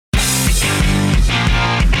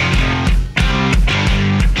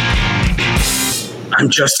I'm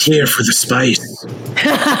just here for the spice.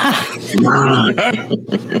 Come on.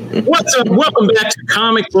 What's up? Welcome back to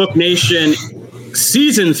Comic Book Nation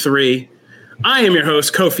Season 3. I am your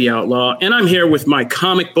host, Kofi Outlaw, and I'm here with my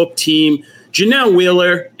comic book team, Janelle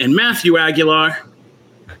Wheeler and Matthew Aguilar.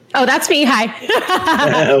 Oh, that's me. Hi.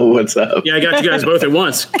 What's up? Yeah, I got you guys both at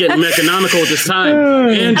once. Getting economical this time.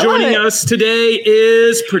 And joining us today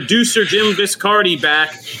is producer Jim Viscardi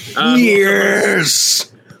back. Yes.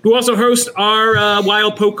 Who also hosts our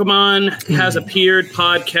Wild Pokemon Has Appeared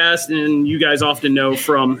podcast. And you guys often know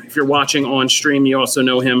from, if you're watching on stream, you also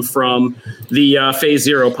know him from the Phase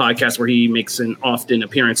Zero podcast, where he makes an often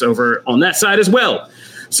appearance over on that side as well.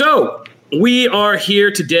 So we are here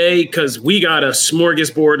today because we got a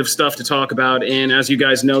smorgasbord of stuff to talk about. And as you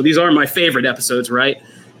guys know, these are my favorite episodes, right?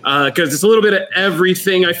 Because it's a little bit of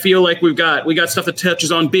everything. I feel like we got stuff that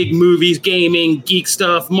touches on big movies, gaming, geek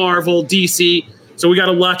stuff, Marvel, DC. So we got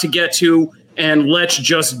a lot to get to, and let's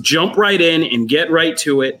just jump right in and get right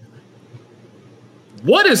to it.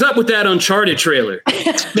 What is up with that Uncharted trailer?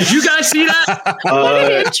 Did you guys see that?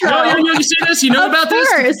 You see this? You know about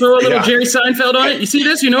this? Throw a little Jerry Seinfeld on it. You see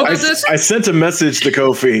this? You know about this? I sent a message to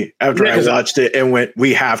Kofi after I watched it and went,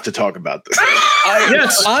 "We have to talk about this."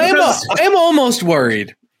 I'm almost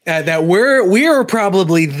worried that we are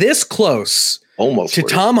probably this close. Almost to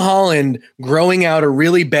Tom Holland growing out a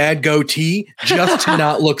really bad goatee just to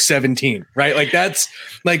not look 17, right? Like that's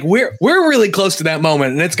like we're really close to that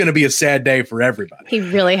moment, and it's going to be a sad day for everybody. He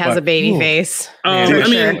really has a baby face.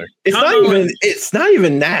 It's not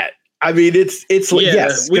even that. I mean, it's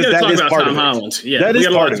yes, we got to talk about part Tom Holland. Yeah, that is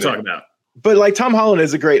part of it. Talk about. But like Tom Holland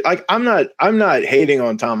is a great. Like I'm not hating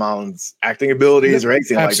on Tom Holland's acting abilities or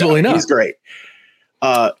anything like that. Absolutely not. He's great.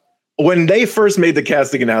 When they first made the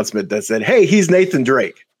casting announcement that said, "Hey, he's Nathan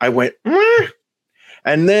Drake," I went,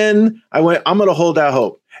 and then I went, "I'm going to hold out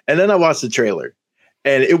hope." And then I watched the trailer,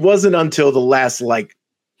 and it wasn't until the last like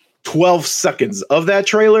 12 seconds of that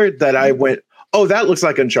trailer that I went, "Oh, that looks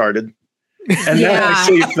like Uncharted." And that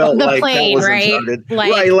actually felt like that was Uncharted.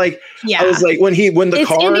 Like, I was like, when the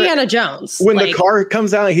car, Indiana Jones. When the car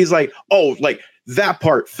comes out, he's like, "Oh, like that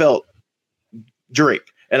part felt Drake."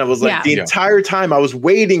 And I was like, the entire time I was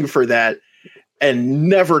waiting for that and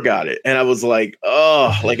never got it. And I was like,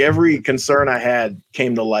 oh, like every concern I had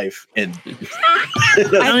came to life. And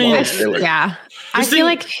I feel like, I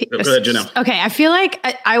feel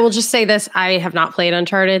like I will just say this. I have not played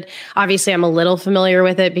Uncharted. Obviously, I'm a little familiar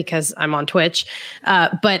with it because I'm on Twitch.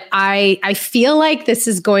 But I feel like this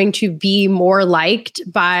is going to be more liked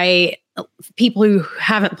by people who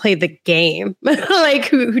haven't played the game, like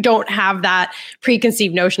who don't have that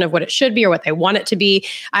preconceived notion of what it should be or what they want it to be.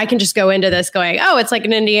 I can just go into this going, oh, it's like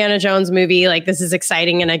an Indiana Jones movie. Like, this is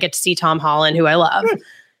exciting. And I get to see Tom Holland, who I love,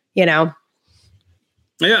 you know?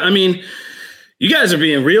 Yeah. I mean, you guys are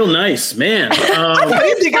being real nice, man. I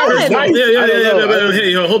didn't think I was nice.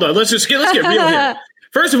 Hey, hold on. Let's get real here.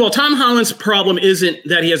 First of all, Tom Holland's problem isn't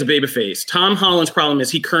that he has a baby face. Tom Holland's problem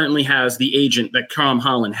is he currently has the agent that Tom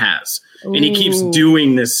Holland has. Ooh. And he keeps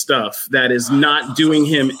doing this stuff that is not doing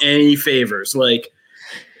him any favors. Like,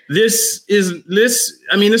 this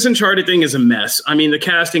Uncharted thing is a mess. I mean, the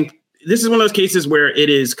casting, this is one of those cases where it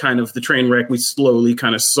is kind of the train wreck we slowly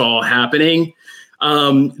kind of saw happening.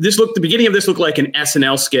 The beginning of this looked like an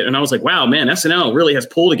SNL skit, and I was like, wow, man, SNL really has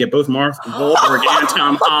pulled to get both Mark Wahlberg and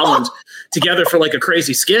Tom Holland together for like a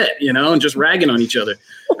crazy skit, you know, and just ragging on each other.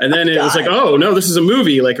 And then it was like, oh no, this is a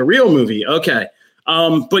movie, like a real movie. Okay.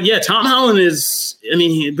 But yeah, Tom Holland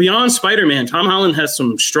beyond Spider-Man, Tom Holland has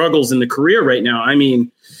some struggles in the career right now. I mean,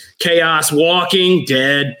 Chaos Walking,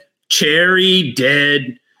 dead. Cherry,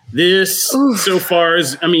 dead. This so far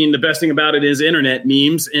is, the best thing about it is internet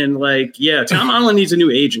memes. And like, yeah, Tom Holland needs a new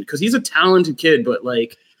agent because he's a talented kid, but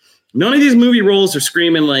like none of these movie roles are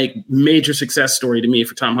screaming like major success story to me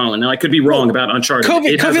for Tom Holland. Now I could be wrong about Uncharted.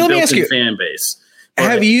 It has a built-in fan base.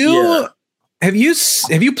 Have you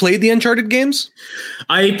played the Uncharted games?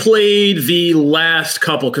 I played the last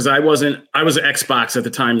couple because I was an Xbox at the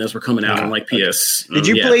time those were coming out on like PS. Did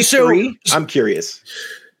you play 3? I'm curious.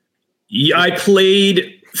 Yeah, I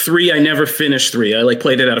played 3. I never finished 3. I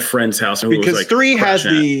played it at a friend's house. And because 3 has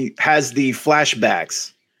the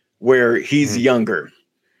flashbacks where he's younger.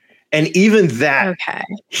 And even that,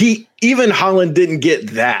 even Holland didn't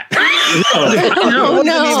get that. No.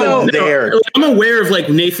 There. I'm aware of like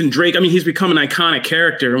Nathan Drake. I mean, he's become an iconic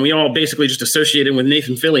character, and we all basically just associate him with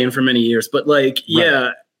Nathan Fillion for many years. But like,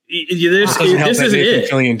 this isn't it.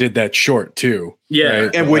 Fillion did that short too. Yeah,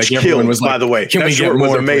 right? And which killed, by the way. That short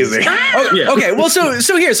was amazing. Okay, well, so it's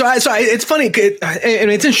funny, and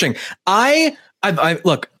it's interesting. I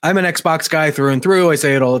Look, I'm an Xbox guy through and through. I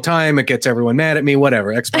say it all the time. It gets everyone mad at me.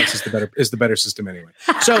 Whatever. Xbox is the better system anyway.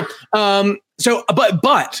 So I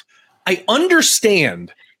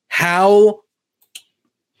understand how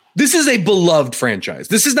this is a beloved franchise.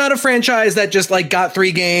 This is not a franchise that just like got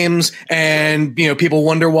 3 games and, you know, people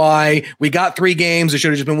wonder why we got 3 games. It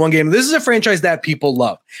should have just been 1 game. This is a franchise that people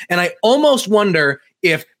love. And I almost wonder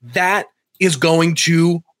if that is going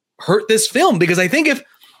to hurt this film, because I think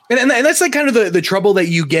and that's like kind of the trouble that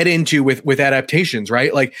you get into with adaptations,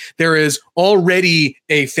 right? Like there is already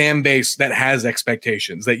a fan base that has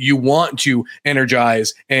expectations that you want to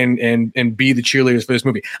energize and be the cheerleaders for this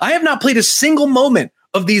movie. I have not played a single moment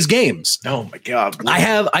of these games. Oh my God.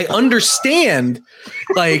 I understand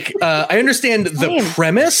the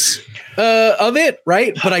premise of it,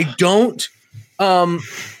 right? But I don't, I'm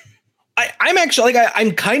actually like,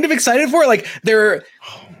 I'm kind of excited for it. Like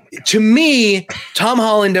to me, Tom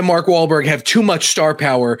Holland and Mark Wahlberg have too much star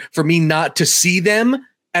power for me not to see them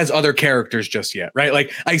as other characters just yet, right?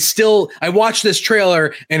 Like I watched this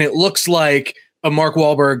trailer and it looks like a Mark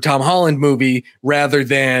Wahlberg, Tom Holland movie rather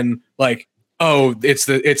than like, oh, it's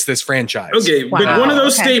this franchise. Okay, wow. But one of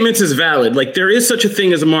those statements is valid. Like there is such a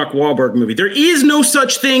thing as a Mark Wahlberg movie. There is no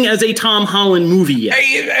such thing as a Tom Holland movie yet.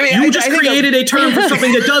 You just created a term for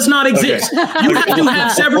something that does not exist. Okay. You have to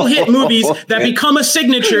have several hit movies that become a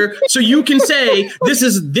signature so you can say this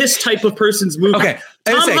is this type of person's movie. Okay.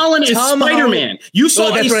 Tom Holland is Spider-Man. You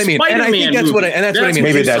saw a Spider-Man movie. And I think that's what I mean.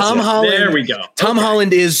 Maybe that's Tom Holland. There we go. Tom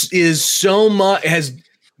Holland is so much, has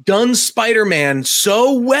done Spider-Man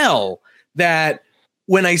so well that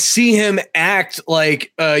when I see him act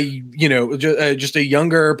like just a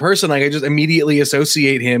younger person, like I just immediately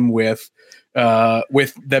associate him with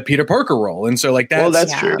the Peter Parker role, and so like that's well,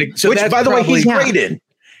 that's true. Like, so which, that's by the way, he's great in.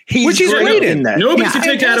 He's great in that. Nobody can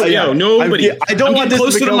take that away. Nobody. I don't want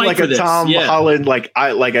this to become like a Tom Holland, like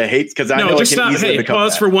I hate because I know it can easily become.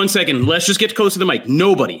 Pause for 1 second. Let's just get close to the mic.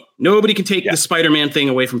 Nobody can take the Spider-Man thing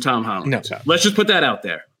away from Tom Holland. No. Let's just put that out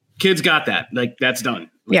there. Kids got that. Like that's done.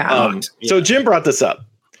 Yeah. So Jim brought this up,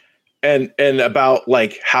 and about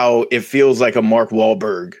like how it feels like a Mark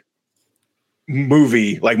Wahlberg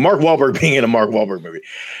movie, like Mark Wahlberg being in a Mark Wahlberg movie.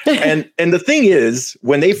 and the thing is,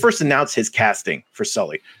 when they first announced his casting for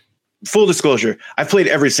Sully, full disclosure, I've played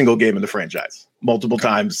every single game in the franchise multiple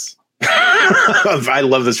times. I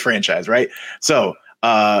love this franchise, right? So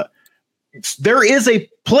there is a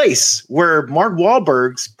place where Mark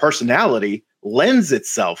Wahlberg's personality lends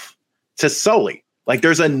itself to Sully. Like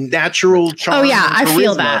there's a natural charm. Oh yeah, I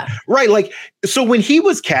feel that. Right. Like, so when he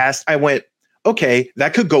was cast, I went, okay,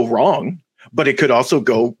 that could go wrong, but it could also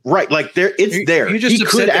go right. Like there, it's there. You just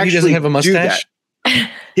could actually he doesn't have a mustache.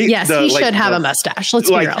 He should have a mustache. Let's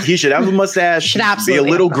be real. He should have a mustache. Should absolutely be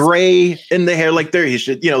a little gray in the hair, like there. He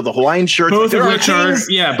should, the Hawaiian shirts. Both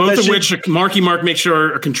of which Marky Mark makes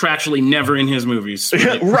sure are contractually never in his movies.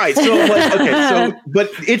 Right. Right. So like, okay,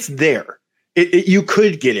 but it's there. You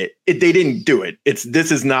could get it. They didn't do it.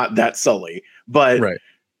 This is not that Sully, but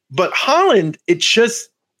Holland,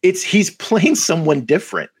 he's playing someone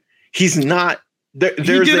different. He's not. There's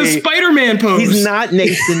he did a Spider-Man pose. He's not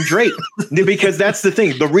Nathan Drake because that's the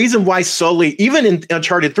thing. The reason why Sully, even in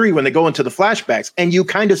Uncharted 3, when they go into the flashbacks and you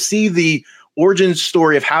kind of see the origin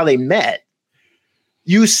story of how they met,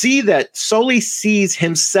 you see that Sully sees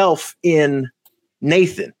himself in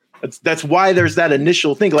Nathan. That's why there's that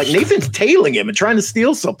initial thing. Like Nathan's tailing him and trying to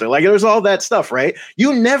steal something. Like there's all that stuff, right?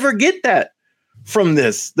 You never get that from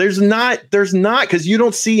this. There's not because you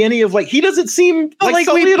don't see any of he doesn't seem like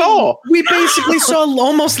Sully at all. We basically saw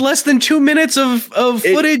almost less than 2 minutes of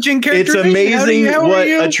footage and character. It's amazing what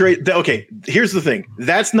a trade. Okay, here's the thing.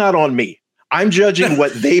 That's not on me. I'm judging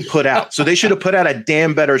what they put out. So they should have put out a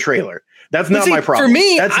damn better trailer. That's not my problem. For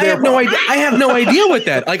me, I have no idea. I have no idea what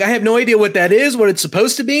that. I have no idea what that is, what it's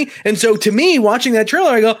supposed to be. And so, to me, watching that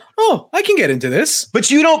trailer, I go, "Oh, I can get into this." But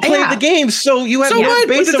you don't play the game, so you have no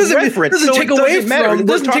base of reference. Doesn't take away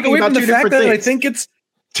from the fact that I think it's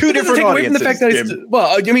two different audiences.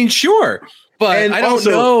 I mean, sure, but I don't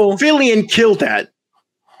know. Fillion killed that.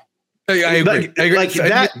 I agree. Like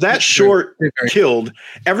that short killed.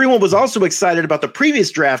 Everyone was also excited about the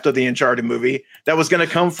previous draft of the Uncharted movie that was going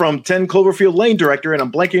to come from 10 Cloverfield Lane director, and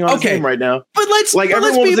I'm blanking on his name right now. But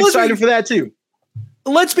everyone was excited for that too.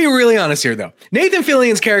 Let's be really honest here, though. Nathan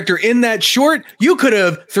Fillion's character in that short, you could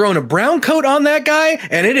have thrown a brown coat on that guy,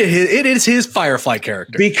 and it is his Firefly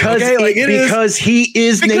character because he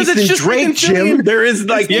is Nathan Drake. Jim, there is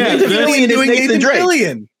Nathan Fillion is Nathan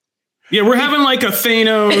Drake. Yeah, we're having like a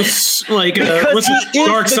Thanos, like what's the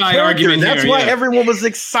dark side argument. That's why everyone was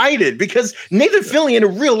excited, because Nathan Fillion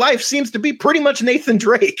in real life seems to be pretty much Nathan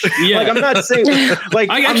Drake. Yeah. Like, I'm not saying like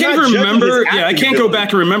I can't remember. Yeah, I can't go back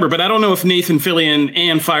and remember, but I don't know if Nathan Fillion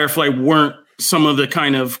and Firefly weren't some of the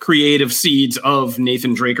kind of creative seeds of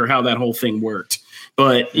Nathan Drake or how that whole thing worked.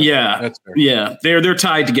 But yeah, they're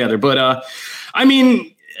tied together. But I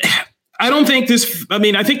mean, I don't think this. I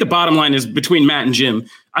mean, I think the bottom line is between Matt and Jim.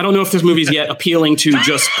 I don't know if this movie's yet appealing to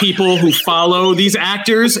just people who follow these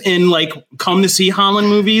actors and like come to see Holland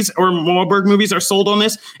movies or Wahlberg movies are sold on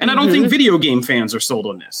this. And I don't think video game fans are sold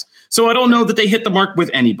on this. So I don't know that they hit the mark with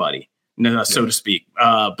anybody, so to speak.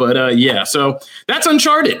 But so that's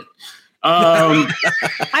Uncharted. I'm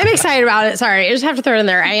excited about it. Sorry, I just have to throw it in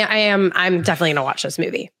there. I'm definitely gonna watch this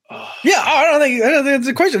movie. Yeah, I don't think it's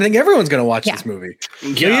a question. I think everyone's going to watch this movie.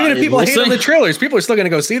 Yeah, even if people hate on the trailers, people are still going to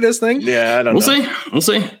go see this thing. Yeah, I don't know. We'll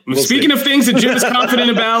see. Speaking of things that Jim is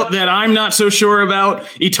confident about that I'm not so sure about,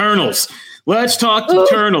 Eternals. Let's talk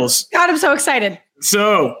Eternals. God, I'm so excited.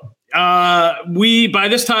 So by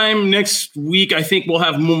this time next week, I think we'll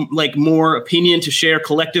have more opinion to share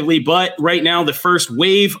collectively. But right now, the first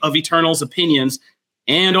wave of Eternals opinions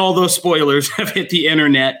and all those spoilers have hit the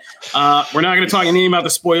internet. We're not going to talk anything about the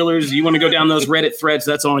spoilers. You want to go down those Reddit threads,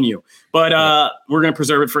 that's on you. But we're going to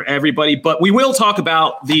preserve it for everybody. But we will talk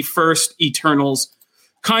about the first Eternals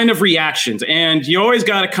kind of reactions. And you always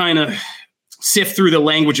got to kind of sift through the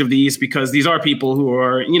language of these, because these are people who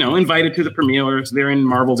are, invited to the premieres. They're in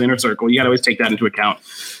Marvel's inner circle. You got to always take that into account.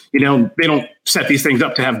 They don't set these things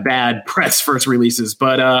up to have bad press first releases.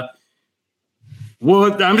 But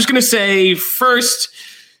well, I'm just going to say first,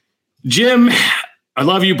 Jim, I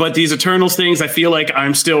love you, but these Eternals things, I feel like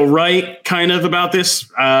I'm still right kind of about this.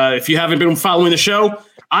 If you haven't been following the show,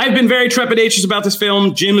 I've been very trepidatious about this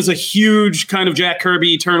film. Jim is a huge kind of Jack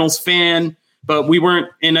Kirby Eternals fan, but we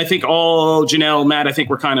weren't. And I think all Janelle, Matt, I think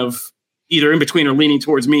we're kind of either in between or leaning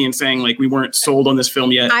towards me and saying like we weren't sold on this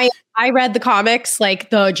film yet. I read the comics, like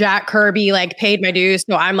the Jack Kirby, like paid my dues.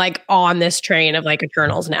 So I'm like on this train of like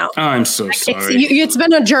Eternals now. I'm so sorry. It's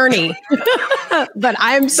been a journey, but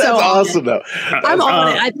I'm so That's awesome though. I'm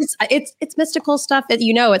on it. It's mystical stuff that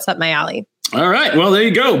it's up my alley. All right. Well, there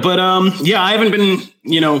you go. But I haven't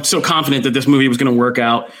been, so confident that this movie was going to work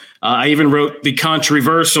out. I even wrote the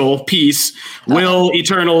controversial piece, Will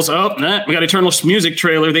Eternals... Oh, we got Eternals music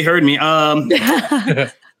trailer. They heard me.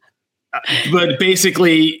 But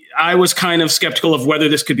basically, I was kind of skeptical of whether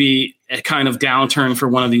this could be a kind of downturn for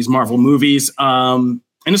one of these Marvel movies. And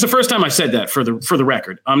it's the first time I said that for the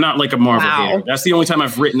record. I'm not like a Marvel hater. That's the only time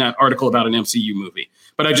I've written that article about an MCU movie.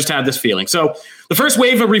 But I just had this feeling. So the first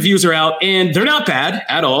wave of reviews are out, and they're not bad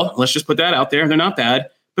at all. Let's just put that out there. They're not bad.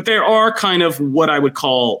 But there are kind of what I would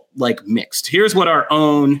call like mixed. Here's what our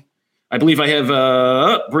own, I believe I have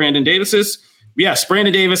Brandon Davis's. Yes,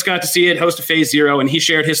 Brandon Davis got to see it, host of Phase Zero, and he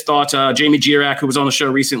shared his thoughts. Jamie Girac, who was on the show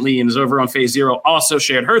recently and is over on Phase Zero, also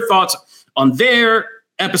shared her thoughts on their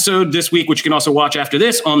episode this week, which you can also watch after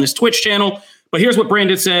this on this Twitch channel. But here's what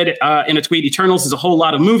Brandon said in a tweet. Eternals is a whole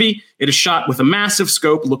lot of movie. It is shot with a massive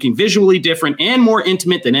scope, looking visually different and more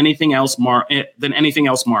intimate than anything else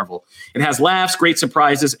Marvel. It has laughs, great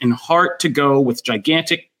surprises, and heart to go with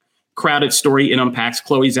gigantic, crowded story it unpacks.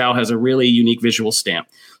 Chloe Zhao has a really unique visual stamp.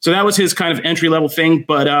 So that was his kind of entry-level thing.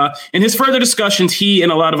 But in his further discussions, he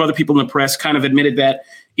and a lot of other people in the press kind of admitted that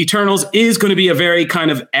Eternals is going to be a very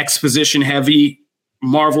kind of exposition-heavy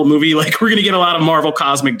Marvel movie. Like, we're going to get a lot of Marvel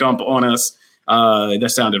cosmic dump on us.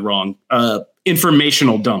 That sounded wrong.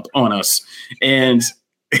 Informational dump on us. And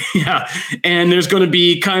and there's going to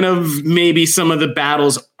be kind of maybe some of the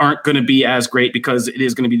battles aren't going to be as great because it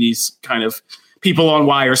is going to be these kind of people on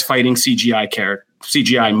wires fighting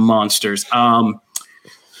CGI monsters.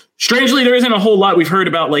 Strangely, there isn't a whole lot we've heard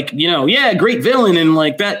about, like, great villain and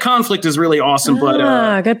like that conflict is really awesome.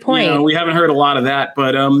 But good point. We haven't heard a lot of that.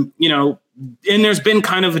 But and there's been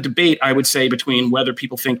kind of a debate, I would say, between whether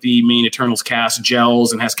people think the main Eternals cast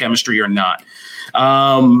gels and has chemistry or not.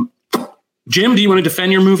 Jim, do you want to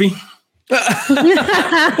defend your movie? Well,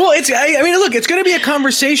 look, it's going to be a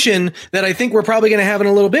conversation that I think we're probably going to have in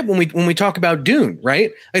a little bit when we talk about Dune,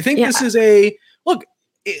 right? I think this is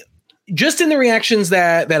just in the reactions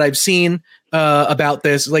that I've seen about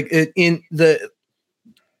this, like in the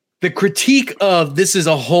critique of this is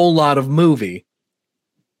a whole lot of movie.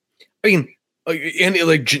 I mean, And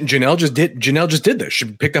like Janelle just did this. She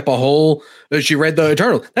picked up she read the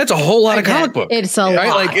Eternals. That's a whole lot of comic book. It's a lot.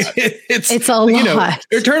 Like it's a lot.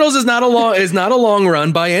 Eternals is not a long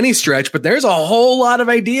run by any stretch, but there's a whole lot of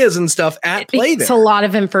ideas and stuff at play there. It's a lot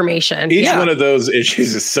of information. Each one of those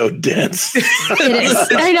issues is so dense. It is.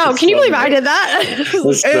 I know. Can you believe I did that?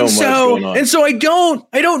 And so I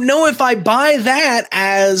don't know if I buy that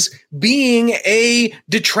as being a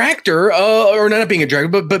detractor, or not being a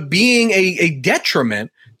detractor, but being a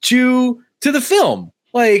detriment to the film.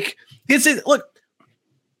 Like, look,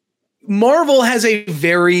 Marvel has a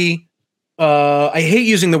very I hate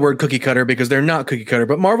using the word cookie cutter because they're not cookie cutter,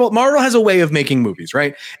 but Marvel has a way of making movies,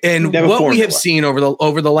 right? And what we have seen over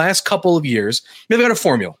the last couple of years, they've got a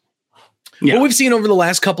formula. Yeah. What we've seen over the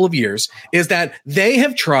last couple of years is that they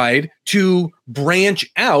have tried to branch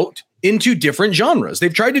out into different genres.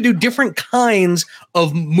 They've tried to do different kinds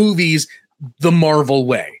of movies the Marvel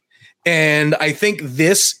way. And I think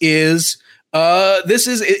this is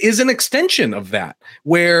an extension of that,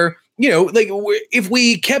 where, like if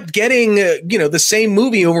we kept getting, the same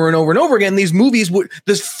movie over and over and over again,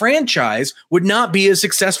 this franchise would not be as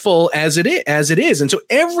successful as it is. And so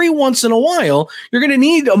every once in a while, you're going to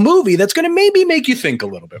need a movie that's going to maybe make you think a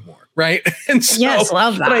little bit more. Right. And so, yes,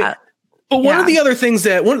 love that. But one of the other things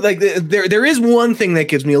that there is one thing that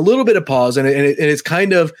gives me a little bit of pause, and it's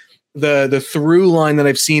kind of the through line that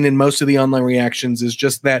I've seen in most of the online reactions is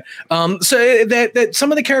just that that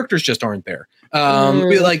some of the characters just aren't there. But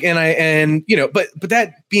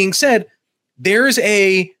that being said, there's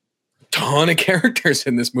a ton of characters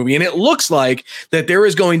in this movie, and it looks like that there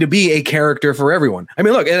is going to be a character for everyone. I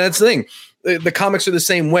mean, look, and that's the thing. The comics are the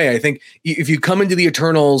same way. I think if you come into the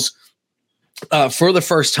Eternals for the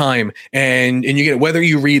first time and you get, whether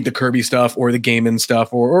you read the Kirby stuff or the Gaiman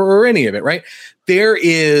stuff or any of it, right? There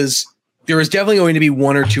is definitely going to be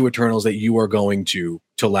one or two Eternals that you are going to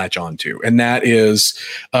latch onto. And that is,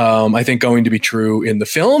 I think, going to be true in the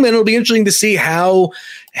film. And it'll be interesting to see how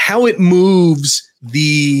it moves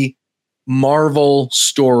the Marvel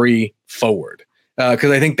story forward.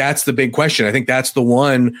 Because I think that's the big question. I think that's the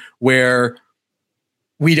one where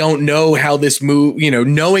we don't know how this move,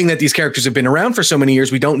 knowing that these characters have been around for so many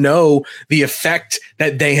years, we don't know the effect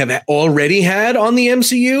that they have already had on the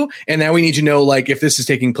MCU. And now we need to know, like, if this is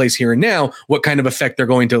taking place here and now, what kind of effect they're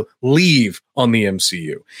going to leave on the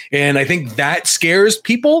MCU. And I think that scares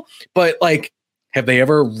people, but like, have they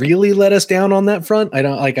ever really let us down on that front? I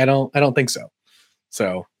don't think so.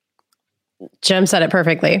 So Jim said it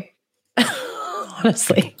perfectly.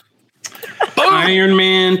 Honestly. Iron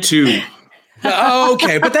Man 2.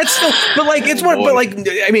 Okay, but that's still, but like, it's one, but like,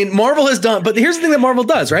 I mean, Marvel has done, but here's the thing that Marvel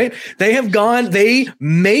does, right? They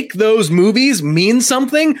make those movies mean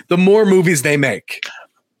something the more movies they make.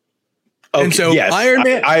 Okay, and so yes, Iron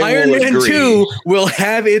Man 2 will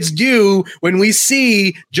have its due when we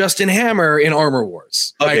see Justin Hammer in Armor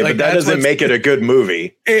Wars. Okay, right? But that doesn't make it a good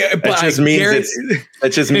movie. It just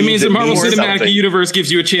means the Marvel Cinematic Universe gives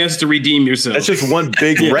you a chance to redeem yourself. That's just one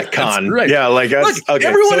big retcon. Right. Yeah, like look, okay.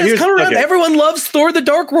 Everyone has come around. Okay. Everyone loves Thor: The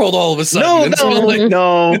Dark World all of a sudden.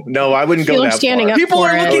 No, I wouldn't go that far. People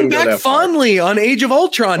are looking back fondly on Age of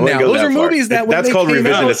Ultron now. Those are movies that's called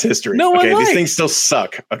revisionist history. Okay, these things still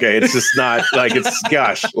suck. Okay, it's just not like it's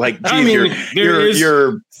gosh, like geez,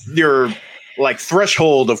 your like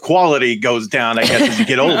threshold of quality goes down, I guess, as you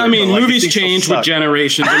get older. I mean, movies change with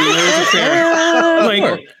generations. I mean, there's a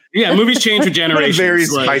fair movies change with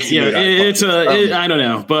generations. I don't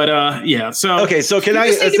know, but yeah. So okay, so can I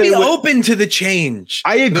need to be open to the change?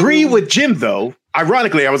 I agree with Jim, though.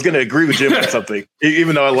 Ironically, I was going to agree with Jim on something,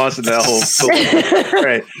 even though I lost in that whole.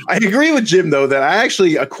 Right, I agree with Jim though that I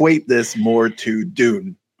actually equate this more to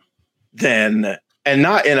Dune than, and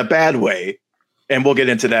not in a bad way, and we'll get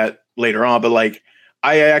into that later on, but like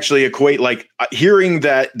I actually equate like hearing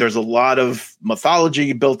that there's a lot of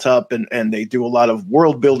mythology built up and they do a lot of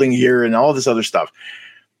world building here and all this other stuff.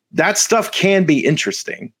 That stuff can be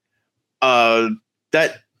interesting.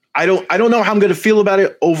 That I don't know how I'm going to feel about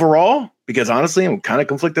it overall, because honestly, I'm kind of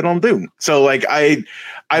conflicted on Dune. So like I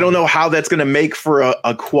don't know how that's going to make for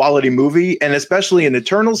a quality movie, and especially in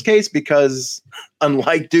Eternals case, because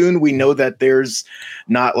unlike Dune, we know that there's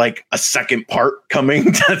not like a second part coming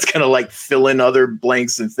that's going to like fill in other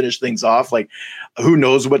blanks and finish things off. Like, who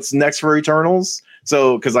knows what's next for Eternals?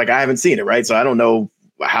 So, because like I haven't seen it, right? So I don't know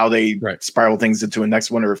how they spiral things into a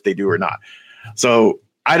next one, or if they do or not. So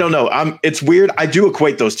I don't know. It's weird. I do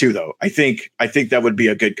equate those two, though. I think that would be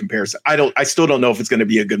a good comparison. I still don't know if it's going to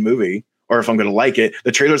be a good movie or if I'm going to like it.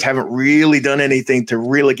 The trailers haven't really done anything to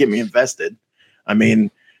really get me invested. I mean,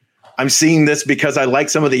 I'm seeing this because I like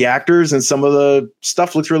some of the actors and some of the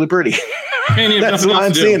stuff looks really pretty. That's why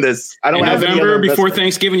I'm seeing this. I don't have November before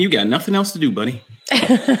Thanksgiving. You got nothing else to do, buddy.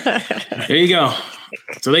 There you go.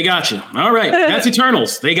 So they got you. All right. That's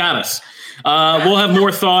Eternals. They got us. We'll have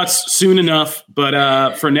more thoughts soon enough.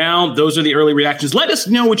 But for now, those are the early reactions. Let us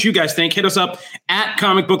know what you guys think. Hit us up at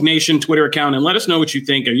Comic Book Nation Twitter account and let us know what you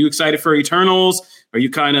think. Are you excited for Eternals? Are you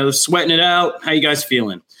kind of sweating it out? How you guys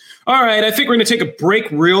feeling? All right. I think we're going to take a break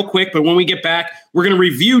real quick. But when we get back, we're going to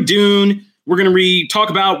review Dune. We're going to talk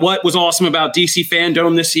about what was awesome about DC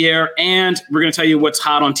Fandom this year. And we're going to tell you what's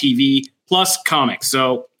hot on TV plus comics.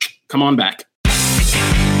 So come on back.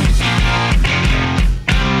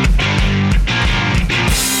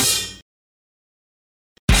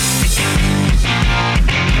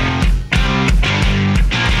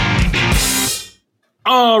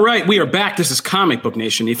 All right, we are back. This is Comic Book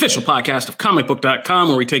Nation, the official podcast of comicbook.com,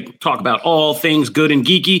 where we talk about all things good and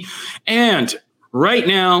geeky. And right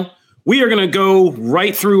now, we are going to go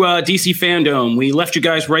right through DC Fandom. We left you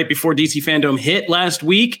guys right before DC Fandom hit last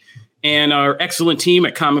week, and our excellent team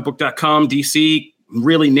at comicbook.com DC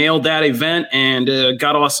really nailed that event and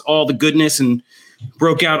got us all the goodness and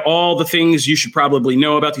broke out all the things you should probably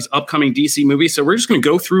know about these upcoming DC movies. So we're just going to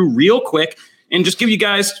go through real quick and just give you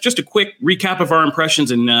guys just a quick recap of our impressions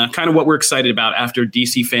and kind of what we're excited about after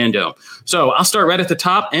DC Fandom. So I'll start right at the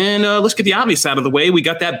top, and let's get the obvious out of the way. We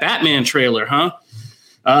got that Batman trailer, huh?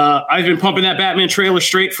 I've been pumping that Batman trailer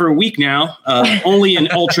straight for a week now, only in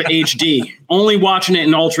Ultra HD. Only watching it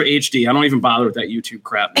in Ultra HD. I don't even bother with that YouTube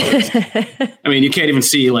crap. I mean, you can't even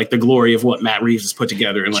see like the glory of what Matt Reeves has put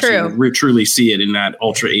together unless you truly see it in that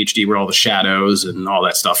Ultra HD where all the shadows and all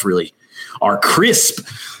that stuff really are crisp.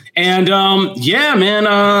 And yeah, man,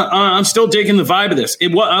 I'm still digging the vibe of this.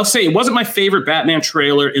 I'll say it wasn't my favorite Batman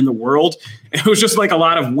trailer in the world. It was just like a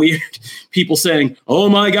lot of weird people saying, "Oh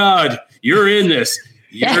my God, you're in this.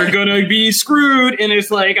 You're gonna be screwed." And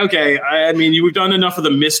it's like, okay, I mean, you've done enough of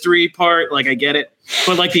the mystery part. Like, I get it.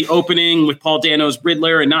 But like the opening with Paul Dano's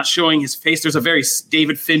Riddler and not showing his face, there's a very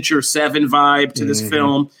David Fincher 7 vibe to this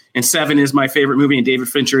film. And 7 is my favorite movie, and David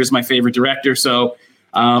Fincher is my favorite director. So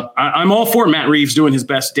I'm all for Matt Reeves doing his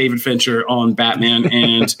best David Fincher on Batman.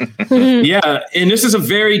 And yeah, and this is a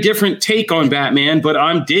very different take on Batman, but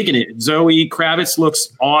I'm digging it. Zoe Kravitz looks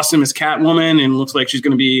awesome as Catwoman and looks like she's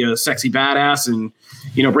going to be a sexy badass and,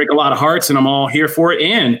 you know, break a lot of hearts, and I'm all here for it.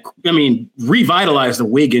 And I mean, revitalize the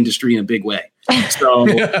wig industry in a big way. So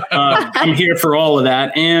I'm here for all of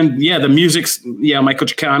that. And yeah, the music's, Michael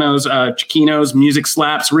Giacchino's music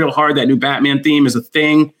slaps real hard. That new Batman theme is a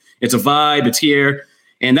thing. It's a vibe. It's here.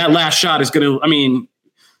 And that last shot is going to, I mean,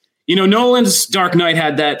 you know, Nolan's Dark Knight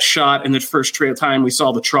had that shot in the first time we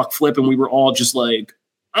saw the truck flip, and we were all just like,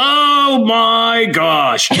 oh my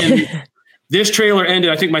gosh. And this trailer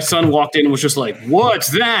ended. I think my son walked in and was just like, what's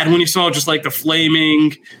that? And when he saw just like the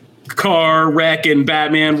flaming car wreck and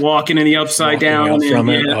Batman walking in the upside down.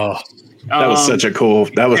 That was such a cool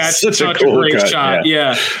great shot.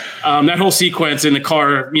 Yeah. That whole sequence in the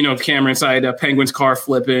car, you know, camera inside Penguin's car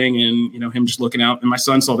flipping and, you know, him just looking out. And my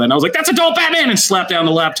son saw that and I was like, that's adult Batman, and slapped down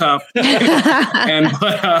the laptop. Even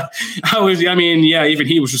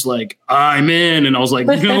he was just like, I'm in. And I was like,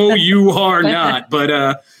 no, you are not.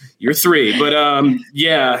 But you're 3. But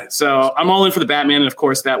yeah, so I'm all in for the Batman. And of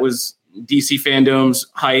course, that was DC Fandom's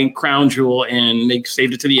high crown jewel, and they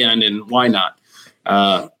saved it to the end. And why not?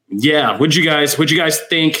 Yeah. What'd you guys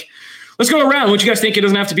think? Let's go around. What you guys think? It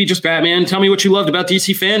doesn't have to be just Batman. Tell me what you loved about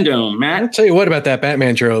DC Fandom, Matt. I'll tell you what about that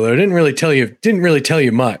Batman trailer. It didn't really tell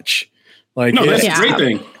you much. Like, no, that's a great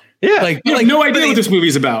thing. Yeah. Like no idea what this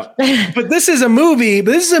movie's about. But this is a movie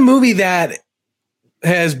that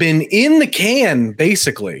has been in the can,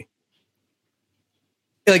 basically.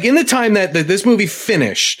 Like, in the time that this movie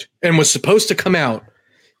finished and was supposed to come out,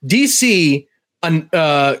 DC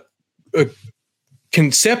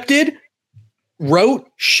concepted, wrote,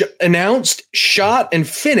 announced, shot, and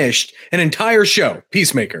finished an entire show,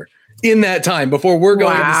 Peacemaker, in that time before we're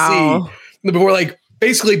going to see, before, like,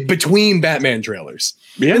 basically between Batman trailers.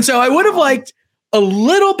 Yeah. And so I would have liked a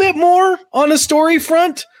little bit more on a story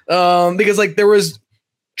front, because, like, there was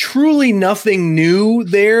truly nothing new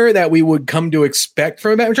there that we would come to expect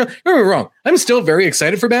from a Batman trailer. Don't get me wrong, I'm still very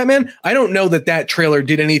excited for Batman. I don't know that trailer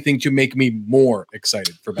did anything to make me more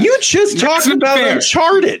excited for Batman. You just talked about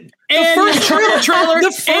Uncharted. The first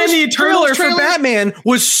trailer for Batman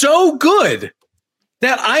was so good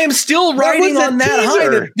that I am still riding on that high.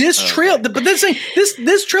 That this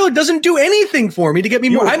trailer doesn't do anything for me to get me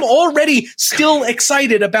more. I'm already still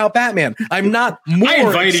excited about Batman. I'm not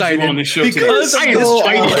more excited you on the show because I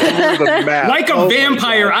invited you. Like a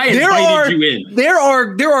vampire, I invited you in. There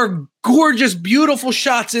are gorgeous, beautiful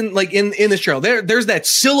shots in this trailer. There's that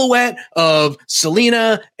silhouette of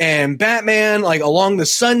Selina and Batman like along the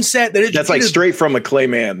sunset. That's like straight from a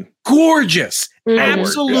Clayman. Gorgeous,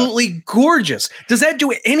 absolutely gorgeous. Does that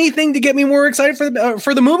do anything to get me more excited for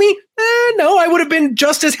the movie? No, I would have been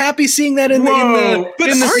just as happy seeing that in the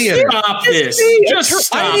theater. Stop this! Just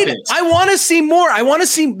stop it! I want to see more. I want to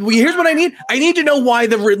see. Here's what I need. I need to know why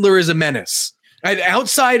the Riddler is a menace.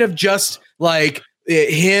 Outside of just like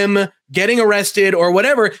him getting arrested or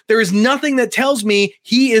whatever, there is nothing that tells me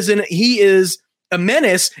he is a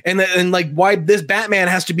menace and like why this Batman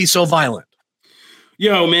has to be so violent.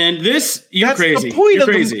 Yo, man, you're crazy. You're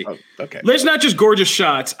crazy. Okay. There's not just gorgeous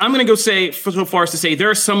shots. I'm going to go so far as to say there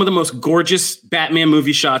are some of the most gorgeous Batman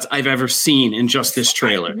movie shots I've ever seen in just this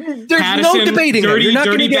trailer. There's no debating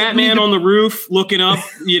dirty Batman on the roof looking up,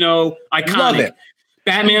 iconic. Love it.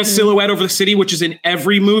 Batman's silhouette over the city, which is in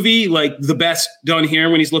every movie, like the best done here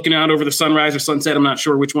when he's looking out over the sunrise or sunset. I'm not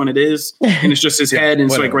sure which one it is. And it's just his head and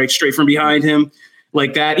it's like right straight from behind him.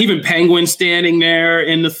 Like that, even Penguin standing there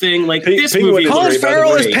in the thing, like this movie. Colin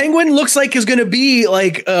Farrell as Penguin looks like is going to be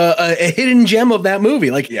like a hidden gem of that movie.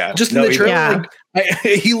 Like, just in the trailer,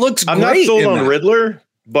 he looks. I'm great not sold on Riddler,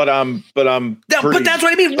 but that's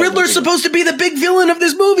what I mean. Riddler's supposed to be the big villain of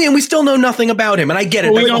this movie, and we still know nothing about him. And I get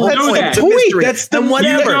it. Well, we don't know that. That's the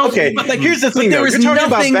whatever. Okay, but like here's the thing. There is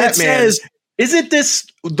nothing that says. Isn't this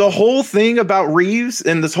the whole thing about Reeves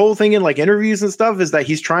and this whole thing in like interviews and stuff? Is that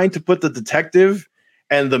he's trying to put the detective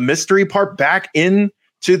and the mystery part back in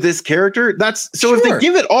to this character? That's so. If they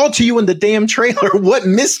give it all to you in the damn trailer, what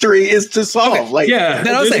mystery is to solve? Okay. Like,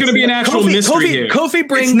 there's going to be an actual mystery here. Kofi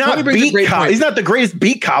brings beat cop. He's not the greatest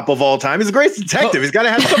beat cop of all time. He's the greatest detective. He's got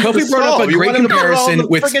to have something Kofi to brought solve. up a great comparison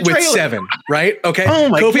with Seven, right? Okay. Oh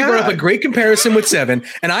my Kofi God. brought up a great comparison with Seven,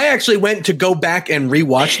 and I actually went to go back and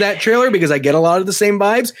rewatch that trailer because I get a lot of the same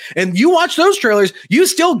vibes. And you watch those trailers, you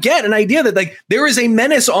still get an idea that like there is a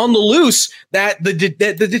menace on the loose that the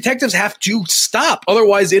detectives have to stop.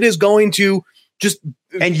 Otherwise, it is going to just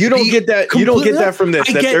and you don't get that. You don't get that from this.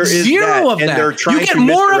 I that get there is zero that, of that. And they're trying you get to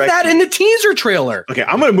more of that in the teaser trailer. Okay,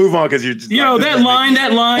 I'm going to move on because you're just that line.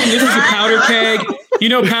 This is a powder keg.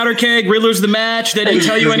 Powder keg. Riddler's the match. That didn't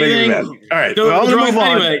tell you anything. All right, well, I'm going to move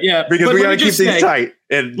on. Anyway, because we got to keep things tight.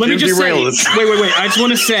 And let me just say, wait. I just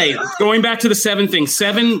want to say, going back to the Seven thing.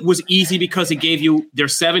 Seven was easy because it gave you their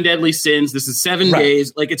 7 deadly sins. This is 7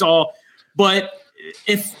 days. Like it's all, but.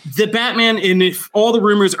 If the Batman and if all the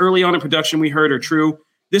rumors early on in production we heard are true,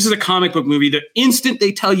 this is a comic book movie. The instant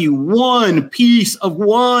they tell you one piece of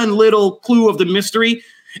one little clue of the mystery,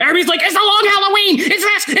 everybody's like, it's a long Halloween.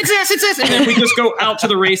 It's this. And then we just go out to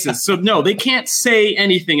the races. So no, they can't say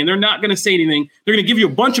anything and they're not going to say anything. They're going to give you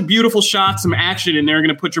a bunch of beautiful shots, some action, and they're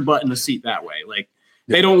going to put your butt in the seat that way. Like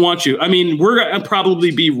they don't want you. I mean, we're going to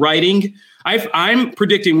probably be writing. I'm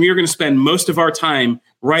predicting we are going to spend most of our time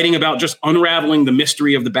writing about just unraveling the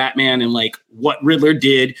mystery of the Batman and like what Riddler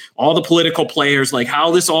did, all the political players, like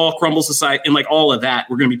how this all crumbles society and like all of that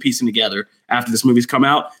we're going to be piecing together after this movie's come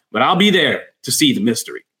out. But I'll be there to see the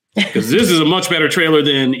mystery because this is a much better trailer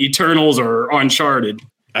than Eternals or Uncharted.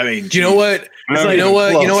 I mean, do you know what? You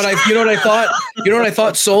know what I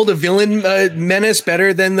thought sold a villain menace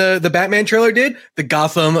better than the Batman trailer did? The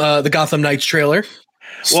Gotham Knights trailer.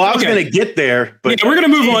 Well, I was going to get there, but we're going to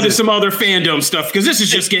move on to some other fandom stuff because this is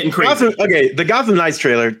just getting crazy. The Gotham Knights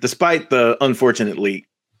trailer, despite the unfortunate leak,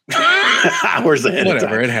 hours ahead of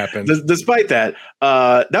time, it happened. Despite that,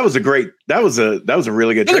 that was a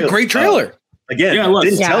really good. It was a great trailer. Again, it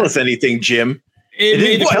didn't tell us anything, Jim. It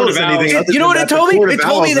didn't tell us anything. You know what it told me? It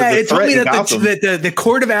told me that the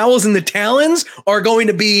Court of Owls and the Talons are going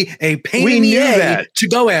to be a pain in the ass to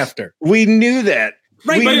go after. We knew that.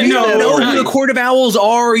 Right, but you know who the Court of Owls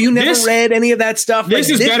are. You never read any of that stuff. This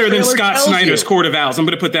is better than Scott Snyder's Court of Owls. I'm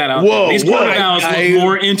going to put that out. These Court of Owls look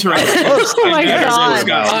more interesting. Oh my God.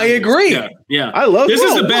 I agree. Yeah. I love this.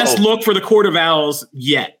 Is the best look for the Court of Owls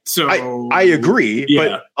yet. So I agree,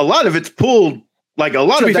 but a lot of it's pulled. Like a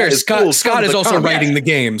lot of that is Scott is also writing the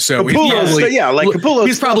game, so Capullo's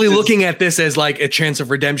he's probably looking at this as like a chance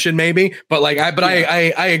of redemption, maybe. But like,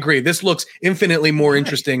 I agree. This looks infinitely more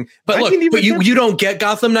interesting. But you don't get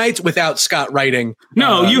Gotham Knights without Scott writing.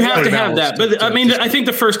 No, you have to have that. But I mean, I think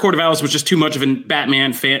the first Court of Owls was just too much of a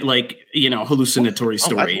Batman fan, like hallucinatory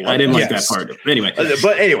story. I didn't like that part.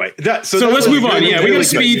 Anyway, so let's move on. Yeah, we're gonna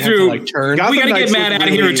speed through. We got to get Matt out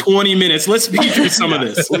of here in 20 minutes. Let's speed through some of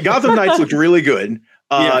this. Gotham Knights looked really good.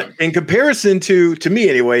 In comparison to me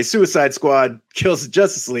anyway, Suicide Squad Kills the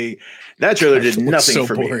Justice League, that trailer did nothing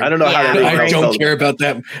for me. I don't know how that. I don't care about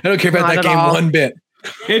that. I don't care about that game one bit.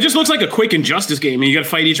 It just looks like a quick Injustice game, and you got to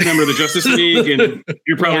fight each member of the Justice League, and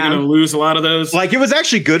you're probably going to lose a lot of those. Like, it was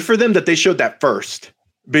actually good for them that they showed that first,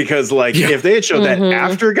 because like if they had showed that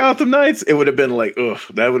after Gotham Knights, it would have been like, ugh,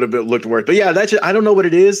 that would have looked worse. But yeah, that's just, I don't know what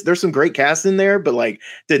it is. There's some great cast in there, but like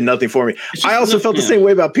did nothing for me. I also felt the same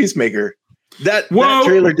way about Peacemaker. That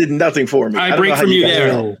trailer did nothing for me. I break from you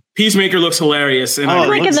there. Peacemaker looks hilarious, and I'm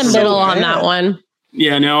breaking the middle on that one.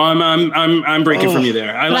 Yeah, no, I'm breaking from you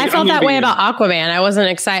there. I felt that way about Aquaman. I wasn't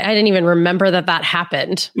excited. I didn't even remember that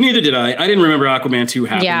happened. Neither did I. I didn't remember Aquaman 2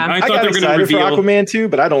 happened. Yeah, I thought they were going to reveal Aquaman 2,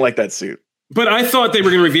 but I don't like that suit. But I thought they were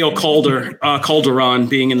going to reveal Calderon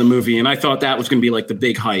being in the movie, and I thought that was going to be like the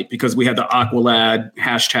big hype because we had the Aqualad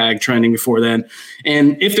hashtag trending before then.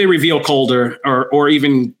 And if they reveal Calder or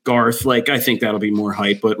even Garth, like I think that'll be more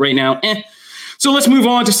hype. But right now, So let's move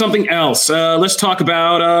on to something else. Let's talk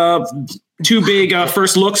about two big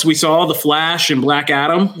first looks. We saw The Flash and Black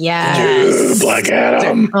Adam. Yes. Black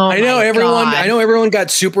Adam. I know everyone got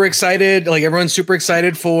super excited. Like everyone's super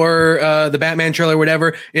excited for the Batman trailer,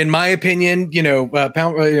 whatever. In my opinion,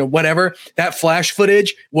 whatever. That Flash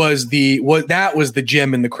footage was the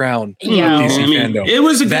gem in the crown. Yeah. It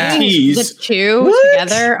was a good tease. The two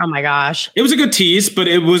together. Oh my gosh. It was a good tease, but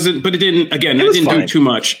it wasn't. But it didn't. Again, it didn't do too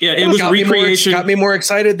much. Yeah, it was recreation. Got me more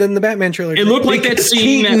excited than the Batman trailer. It looked like that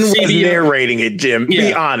scene that CBS narrating it, Jim. Yeah.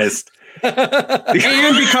 Be honest.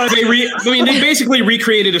 And because they basically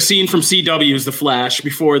recreated a scene from CW's The Flash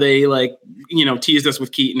before they teased us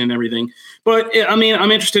with Keaton and everything. But I mean, I'm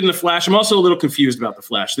interested in The Flash. I'm also a little confused about The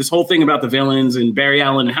Flash. This whole thing about the villains and Barry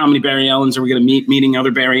Allen and how many Barry Allens are we going to meeting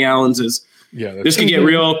other Barry Allens is this can get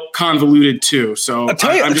real convoluted too. So I'm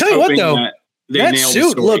just hoping that that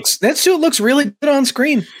suit looks really good on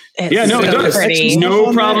screen. It does. Pretty.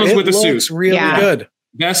 No problems with the suit. Really good.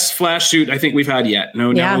 Best Flash suit I think we've had yet. No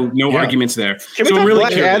arguments there. Can we talk really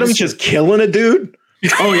Black Adam just killing a dude?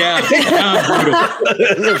 Oh yeah,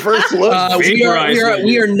 the first look.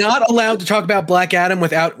 We are not allowed to talk about Black Adam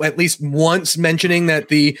without at least once mentioning that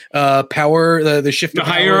the power, the shift, the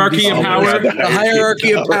hierarchy of power, the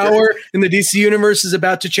hierarchy of power in the DC universe is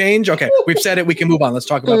about to change. Okay, we've said it. We can move on. Let's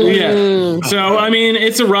talk about that. Yeah. So I mean,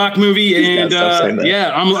 it's a Rock movie, and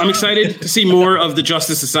I'm excited to see more of the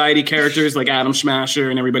Justice Society characters like Atom Smasher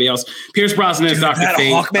and everybody else. Pierce Brosnan is Dr.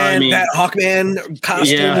 Fate. That Hawkman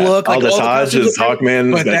costume look, like Aldous Hodge is Hawkman.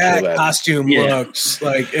 But that costume looks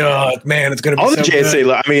like, oh man, it's gonna be all the JSA. Good.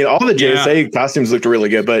 I mean, all the JSA costumes looked really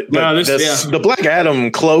good, but the Black Adam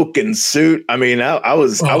cloak and suit. I mean, I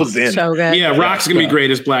was in. So good. Yeah, Rock's gonna be great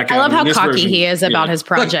as Black Adam. I love how cocky he is about his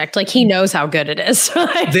project. Like he knows how good it is.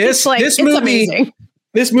 This movie, amazing.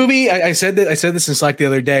 This movie, I said this in Slack the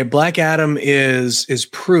other day. Black Adam is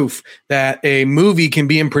proof that a movie can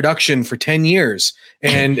be in production for 10 years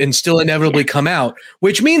and still inevitably come out,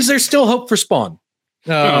 which means there's still hope for Spawn.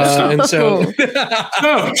 And so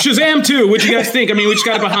Shazam 2, what you guys think? I mean, we just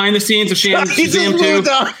got behind the scenes of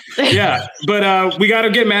Shazam 2. Yeah, but we got to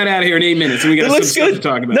get Matt out of here in 8 minutes, and we got some stuff to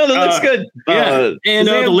talk about. No, that looks good. And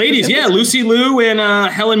the ladies, Lucy Liu and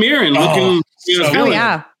Helen Mirren looking.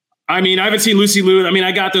 Yeah. I mean, I haven't seen Lucy Liu. I mean,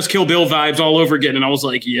 I got those Kill Bill vibes all over again, and I was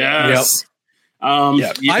like, yes. Yep.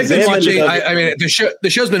 I've been watching. I mean, the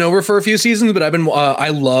show's been over for a few seasons, but I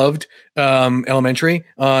loved Elementary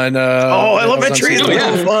on. Elementary is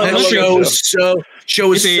fun. That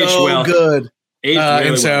show is so good.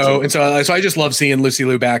 And so I just love seeing Lucy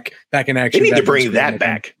Liu back in action. They need to bring that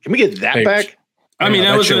back. Can we get that back? I mean,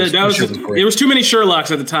 there was too many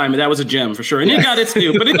Sherlocks at the time, and that was a gem for sure. And it got its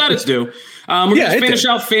due, but it got its due. We're going to finish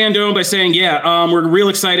out Fandom by saying, we're real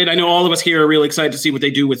excited. I know all of us here are really excited to see what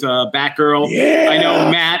they do with Batgirl. Yeah. I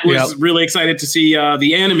know Matt was really excited to see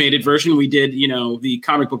the animated version. We did, the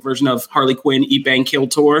comic book version of Harley Quinn Eat Bang Kill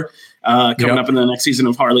Tour coming up in the next season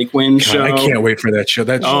of Harley Quinn show. I can't wait for that show.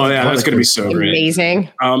 That's going to be so great.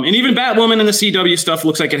 Amazing. And even Batwoman and the CW stuff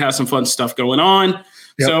looks like it has some fun stuff going on.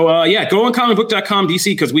 Yep. So, go on comicbook.com DC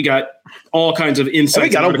because we got all kinds of insights. We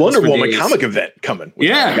got a Wonder Woman comic event coming.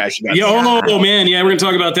 Man. We're going to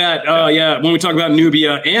talk about that. When we talk about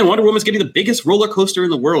Nubia. And Wonder Woman's getting the biggest roller coaster in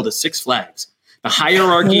the world is Six Flags. The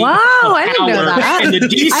hierarchy of power in the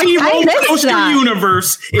DC roller coaster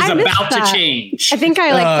universe is about to change. I think I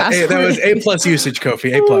that was A+ usage,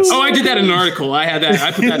 Kofi. A+. Oh, I did that in an article. I had that.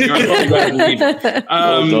 I put that in the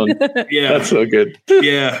article. Yeah, that's so good.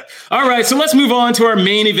 Yeah. All right, so let's move on to our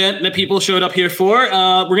main event that people showed up here for.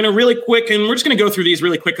 We're going to really quick, and we're just going to go through these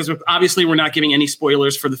really quick because obviously we're not giving any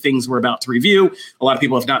spoilers for the things we're about to review. A lot of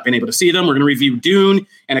people have not been able to see them. We're going to review Dune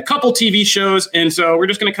and a couple TV shows, and so we're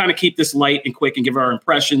just going to kind of keep this light and quick and give our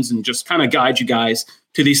impressions and just kind of guide you guys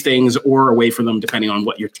to these things or away from them, depending on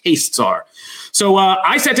what your tastes are. So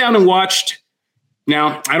I sat down and watched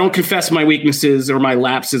Now, I don't confess my weaknesses or my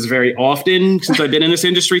lapses very often since I've been in this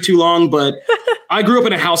industry too long, but I grew up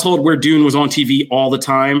in a household where Dune was on TV all the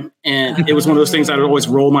time. And it was one of those things I would always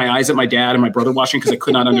roll my eyes at my dad and my brother watching because I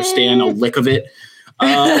could not understand a lick of it.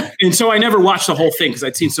 And so I never watched the whole thing because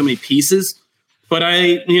I'd seen so many pieces. But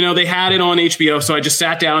they had it on HBO. So I just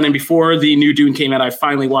sat down, and before the new Dune came out, I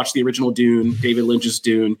finally watched the original Dune, David Lynch's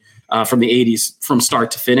Dune from the 80s from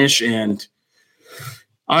start to finish. And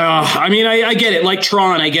I get it. Like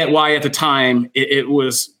Tron, I get why at the time it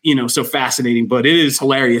was, so fascinating, but it is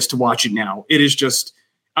hilarious to watch it now. It is just,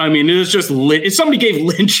 if somebody gave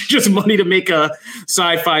Lynch just money to make a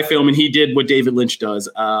sci-fi film and he did what David Lynch does.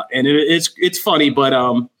 And it's funny, but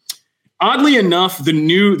oddly enough,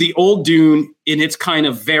 the old Dune in its kind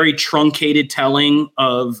of very truncated telling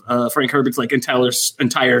of Frank Herbert's like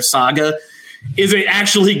entire saga is an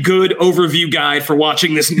actually good overview guide for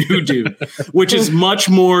watching this new Dune, which is much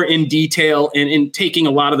more in detail and in taking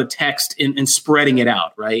a lot of the text and spreading it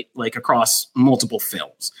out, right? Like across multiple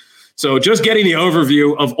films. So just getting the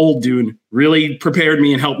overview of old Dune really prepared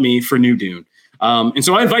me and helped me for new Dune. And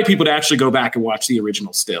so I invite people to actually go back and watch the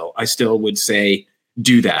original still. I still would say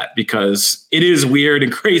do that because it is weird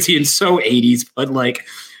and crazy and so 80s, but like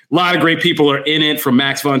a lot of great people are in it, from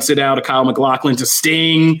Max von Sydow to Kyle MacLachlan to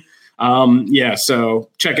Sting. So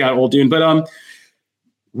check out old Dune. But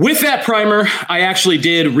with that primer, I actually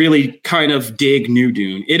did really kind of dig new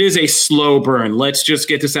Dune. It is a slow burn. Let's just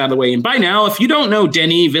get this out of the way. And by now, if you don't know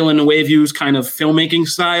Denis Villeneuve's kind of filmmaking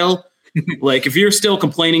style, like if you're still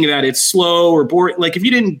complaining that it's slow or boring, like if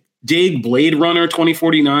you didn't dig Blade Runner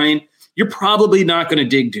 2049, you're probably not going to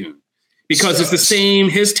dig Dune. Because it's the same,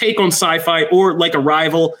 his take on sci-fi or like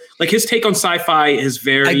Arrival, like his take on sci-fi is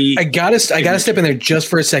very... I gotta step in there just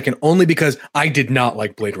for a second, only because I did not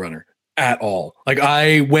like Blade Runner at all. Like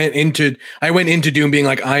I went into Dune being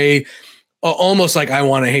like, I almost like I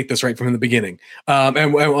want to hate this right from the beginning.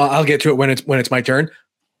 And I'll get to it when it's my turn.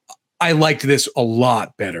 I liked this a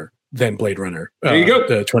lot better than Blade Runner. There you go.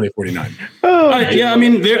 The 2049.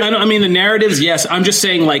 The narratives, yes. I'm just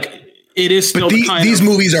saying like, it is still these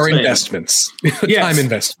movies are investments. Yes. Time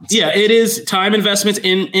investments. Yeah, it is time investments.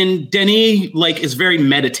 And Denis is very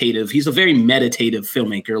meditative. He's a very meditative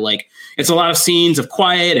filmmaker. Like it's a lot of scenes of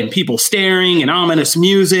quiet and people staring and ominous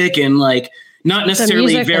music and like not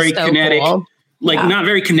necessarily very kinetic, cool. Not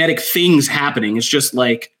very kinetic things happening. It's just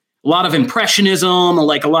like a lot of impressionism,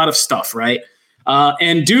 like a lot of stuff, right?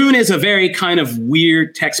 And Dune is a very kind of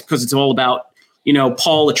weird text because it's all about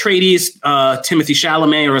Paul Atreides, Timothy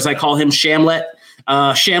Chalamet, or as I call him, Shamlet.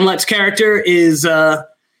 Shamlet's character is,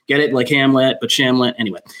 get it, like Hamlet, but Shamlet.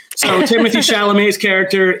 Anyway, so Timothy Chalamet's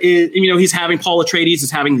character is, he's having Paul Atreides is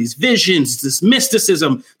having these visions, this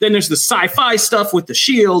mysticism. Then there's the sci-fi stuff with the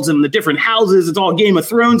shields and the different houses. It's all Game of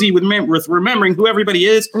Thronesy with remembering who everybody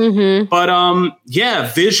is. Mm-hmm.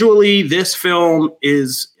 But visually, this film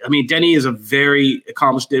is, Denis is a very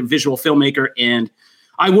accomplished visual filmmaker, and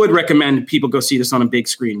I would recommend people go see this on a big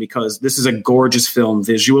screen because this is a gorgeous film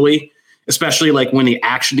visually, especially like when the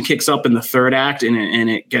action kicks up in the third act and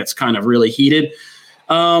it gets kind of really heated.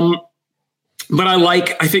 But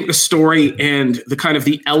I think the story and the kind of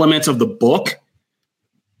the elements of the book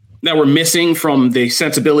that were missing from the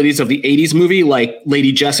sensibilities of the 80s movie, like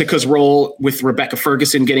Lady Jessica's role with Rebecca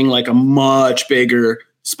Ferguson getting like a much bigger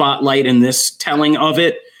spotlight in this telling of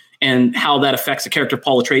it. And how that affects the character of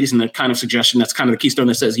Paul Atreides and the kind of suggestion that's kind of the keystone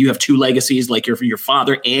that says you have two legacies, like you're your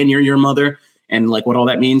father and you're your mother, and like what all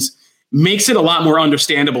that means makes it a lot more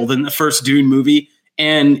understandable than the first Dune movie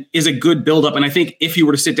and is a good buildup. And I think if you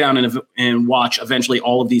were to sit down and watch eventually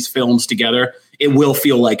all of these films together, it will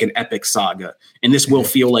feel like an epic saga. And this will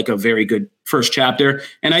feel like a very good first chapter.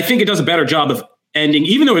 And I think it does a better job of ending,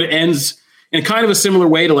 even though it ends in kind of a similar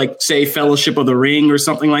way to like, say, Fellowship of the Ring or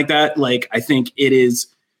something like that. Like, I think it is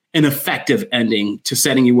an effective ending to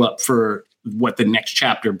setting you up for what the next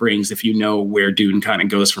chapter brings if you know where Dune kind of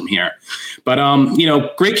goes from here. But,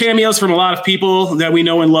 great cameos from a lot of people that we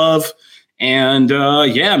know and love. And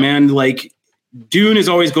like Dune is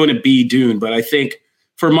always going to be Dune. But I think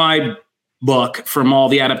for my book, from all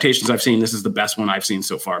the adaptations I've seen, this is the best one I've seen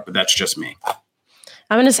so far. But that's just me.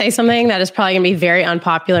 I'm going to say something that is probably going to be very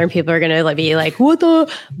unpopular and people are going to be like, what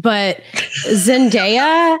the? But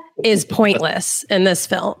Zendaya is pointless in this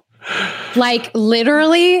film. Like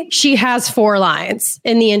literally she has 4 lines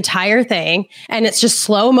in the entire thing and it's just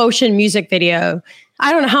slow motion music video.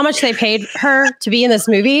 I don't know how much they paid her to be in this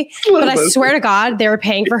movie, but I swear to God, they were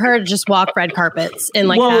paying for her to just walk red carpets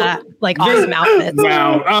in awesome outfits.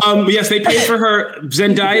 Wow. Yes, they paid for her.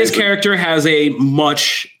 Zendaya's character has a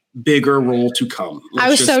much bigger role to come. I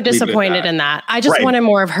was so disappointed in that. I just wanted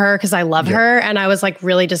more of her because I love her, and I was like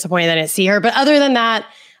really disappointed that I didn't see her. But other than that,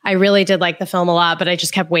 I really did like the film a lot, but I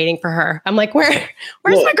just kept waiting for her. I'm like, where's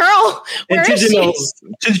my girl? Where is she?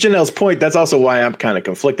 To Janelle's point, that's also why I'm kind of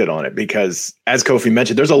conflicted on it, because as Kofi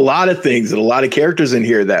mentioned, there's a lot of things and a lot of characters in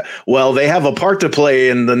here that, well, they have a part to play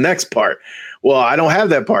in the next part. Well, I don't have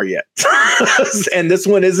that part yet. And this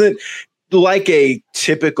one isn't like a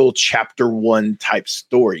typical chapter 1 type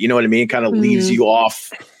story. You know what I mean? It kind of leaves you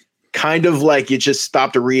off kind of like you just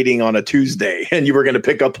stopped reading on a Tuesday and you were going to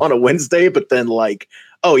pick up on a Wednesday, but then like,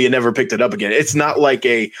 oh, you never picked it up again. It's not like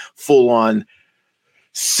a full-on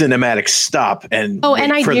cinematic stop. And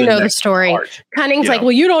I do know the story. Cunning's like,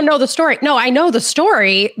 well, you don't know the story. No, I know the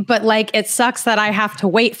story, but like, it sucks that I have to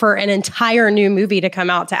wait for an entire new movie to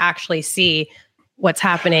come out to actually see what's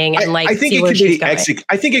happening and like I think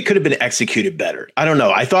it could have been executed better. I don't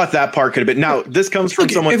know. I thought that part could have been. Now this comes from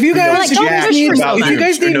someone. If you guys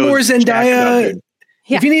need more Zendaya.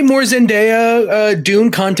 Yeah. If you need more Zendaya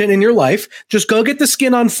Dune content in your life, just go get the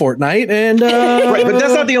skin on Fortnite and right. But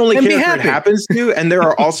that's not the only character it happens to, and there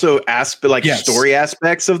are also story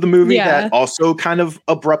aspects of the movie that also kind of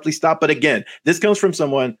abruptly stop. But again, this comes from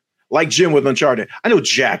someone like Jim with Uncharted. I know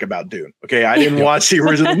jack about Dune. Okay, I didn't watch the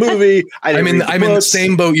original movie. I'm in the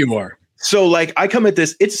same boat you are. So like, I come at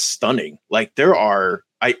this. It's stunning. Like there are.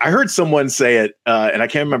 I heard someone say it, and I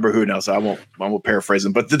can't remember who now, so I won't paraphrase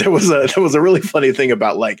him. But there was a really funny thing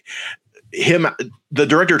about like him, the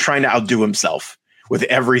director, trying to outdo himself with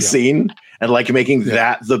every scene and like making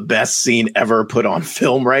that the best scene ever put on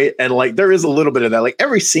film, right? And like there is a little bit of that. Like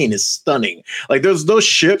every scene is stunning. Like there's those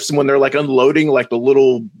ships when they're like unloading like the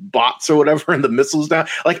little bots or whatever and the missiles down.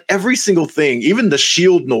 Like every single thing, even the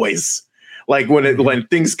shield noise, like when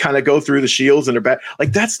things kind of go through the shields and they're back,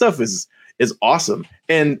 like that stuff is awesome.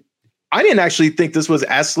 And I didn't actually think this was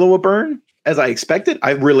as slow a burn as I expected.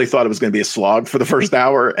 I really thought it was going to be a slog for the first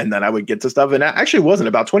hour and then I would get to stuff. And it actually wasn't.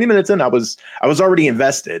 About 20 minutes in, I was already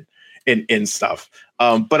invested in stuff.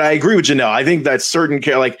 But I agree with Janelle. I think that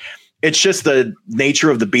it's just the nature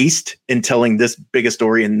of the beast in telling this big a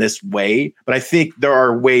story in this way. But I think there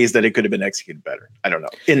are ways that it could have been executed better. I don't know.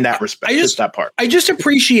 In that respect, just that part. I just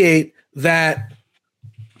appreciate that.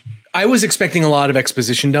 I was expecting a lot of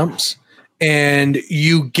exposition dumps. And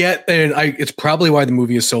it's probably why the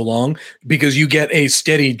movie is so long, because you get a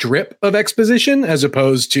steady drip of exposition as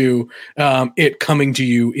opposed to it coming to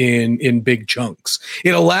you in big chunks.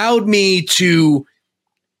 It allowed me to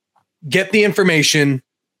get the information,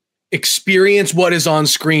 experience what is on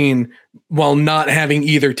screen while not having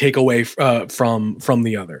either take away from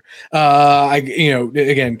the other.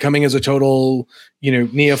 Again, coming as a total,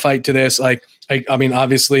 neophyte to this, like, I mean,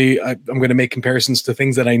 obviously I'm going to make comparisons to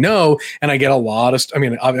things that I know, and I get a lot of,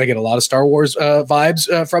 I get a lot of Star Wars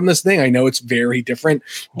vibes from this thing. I know it's very different,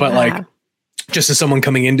 but like, just as someone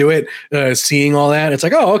coming into it, seeing all that, it's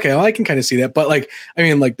like, oh, okay, well, I can kind of see that. But like, I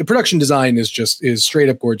mean, like the production design is straight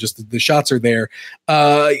up gorgeous. The shots are there.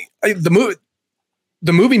 The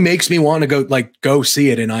movie makes me want to go see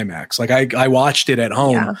it in IMAX. Like I watched it at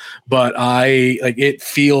home, but it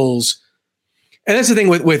feels. And that's the thing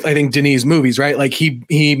with I think Denis movies, right? Like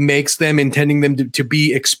he makes them intending them to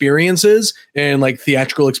be experiences, and like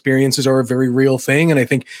theatrical experiences are a very real thing. And I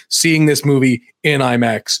think seeing this movie in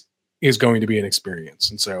IMAX is going to be an experience.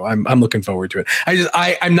 And so I'm looking forward to it.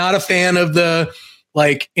 I'm not a fan of the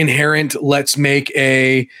like inherent, let's make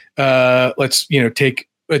a take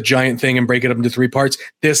a giant thing and break it up into 3 parts.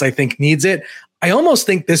 This I think needs it. I almost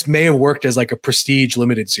think this may have worked as like a prestige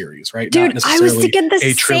limited series, right? Dude, I was thinking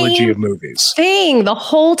the trilogy of movies thing the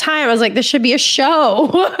whole time. I was like, this should be a show.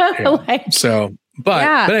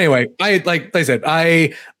 But anyway, like I said,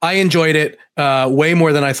 I enjoyed it way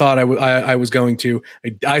more than I thought I was going to.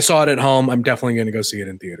 I saw it at home. I'm definitely going to go see it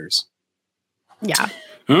in theaters. Yeah.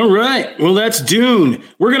 All right. Well, that's Dune.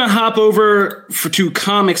 We're going to hop over to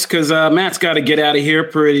comics because Matt's got to get out of here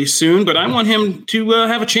pretty soon. But I want him to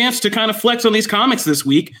have a chance to kind of flex on these comics this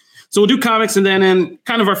week. So we'll do comics, and then in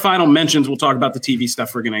kind of our final mentions, we'll talk about the TV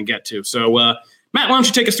stuff we're going to get to. So, Matt, why don't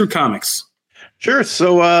you take us through comics? Sure.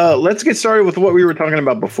 So let's get started with what we were talking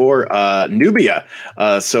about before, Nubia.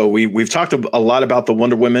 So we've talked a lot about the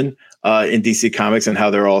Wonder Women in DC Comics and how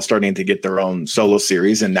they're all starting to get their own solo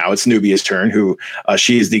series. And now it's Nubia's turn, who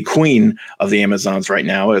she is the queen of the Amazons right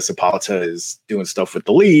now, as Hippolyta is doing stuff with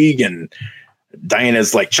the League, and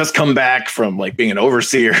Diana's like just come back from like being an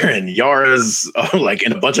overseer, and Yara's like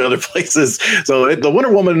in a bunch of other places. So the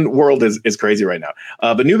Wonder Woman world is crazy right now.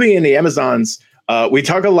 But Nubia and the Amazons, we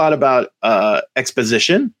talk a lot about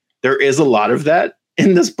exposition. There is a lot of that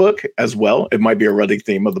in this book as well. It might be a running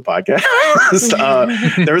theme of the podcast.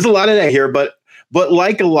 There's a lot of that here, but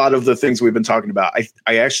like a lot of the things we've been talking about,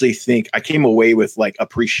 I actually think I came away with like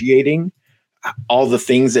appreciating all the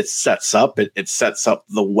things it sets up. It sets up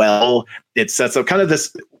the well. It sets up kind of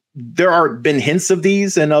this. There are been hints of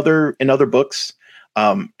these in other books,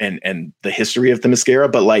 and the history of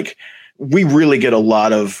Themyscira, but like we really get a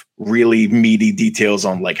lot of really meaty details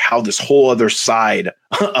on like how this whole other side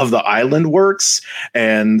of the island works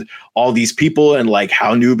and all these people and like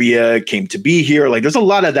how Nubia came to be here. Like there's a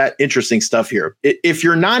lot of that interesting stuff here. If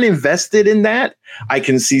you're not invested in that, I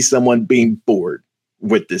can see someone being bored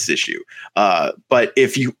with this issue. But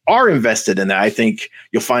if you are invested in that, I think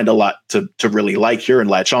you'll find a lot to really like here and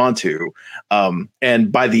latch on to.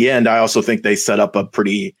 And by the end, I also think they set up a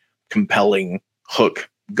pretty compelling hook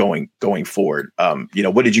going forward.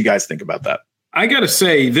 What did you guys think about that? I gotta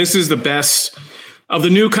say, this is the best of the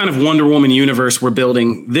new kind of Wonder Woman universe we're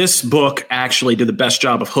building. This book actually did the best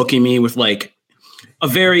job of hooking me with like a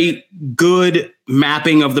very good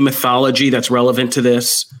mapping of the mythology that's relevant to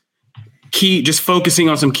this. Just focusing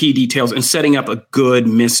on some key details and setting up a good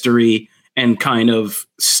mystery and kind of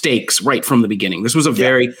stakes right from the beginning. This was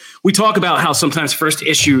we talk about how sometimes first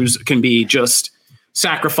issues can be just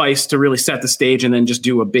sacrifice to really set the stage and then just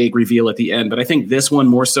do a big reveal at the end. But I think this one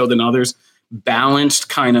more so than others balanced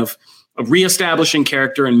kind of reestablishing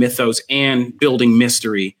character and mythos and building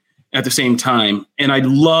mystery at the same time. And I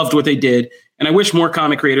loved what they did. And I wish more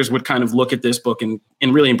comic creators would kind of look at this book and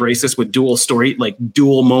really embrace this with dual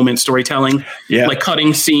moment storytelling, like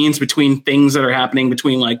cutting scenes between things that are happening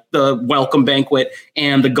between like the welcome banquet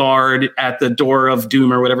and the guard at the door of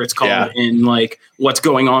doom or whatever it's called, and like what's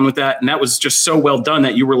going on with that. And that was just so well done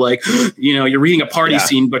that you were like, you're reading a party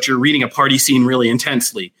scene, but you're reading a party scene really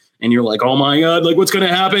intensely. And you're like, oh my God, like what's going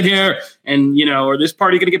to happen here? And, are this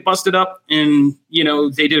party going to get busted up? And,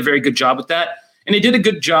 they did a very good job with that. And they did a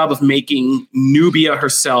good job of making Nubia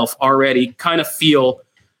herself already kind of feel,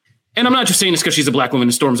 and I'm not just saying this because she's a black woman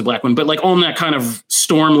and Storm's a black woman, but like on that kind of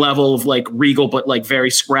Storm level of like regal, but like very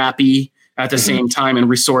scrappy at the same time and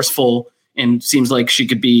resourceful, and seems like she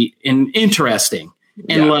could be interesting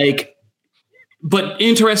and but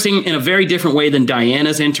interesting in a very different way than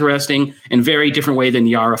Diana's interesting, and very different way than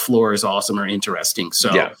Yara Flor is awesome or interesting.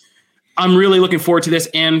 So I'm really looking forward to this,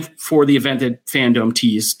 and for the event that fandom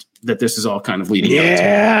teased that this is all kind of leading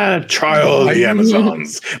up to. Trial of the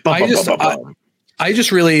Amazons. I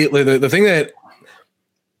just really, the thing that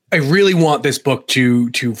I really want this book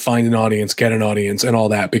to find an audience, get an audience and all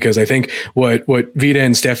that, because I think what Vita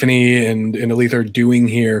and Stephanie and Aletha are doing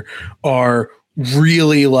here are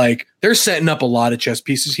really like, they're setting up a lot of chess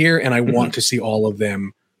pieces here, and I want to see all of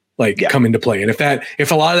them come into play. And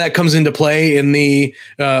if a lot of that comes into play in the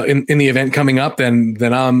event coming up, then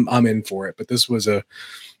I'm in for it. But this was a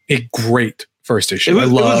great first issue. I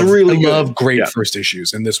love great first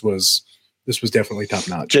issues, and this was definitely top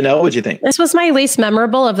notch. Janelle, what'd you think? This was my least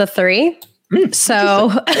memorable of the three. So,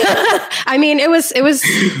 I mean, it was.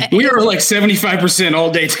 We were like 75%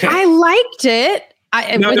 all day today. I liked it.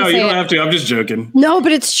 No, you don't have to. I'm just joking. No,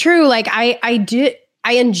 but it's true. Like I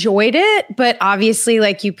enjoyed it, but obviously,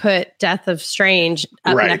 like you put Death of Strange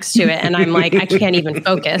up next to it, and I'm like, I can't even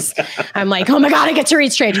focus. I'm like, oh my God, I get to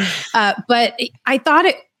read Strange. But I thought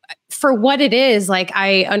it, for what it is, like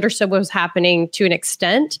I understood what was happening to an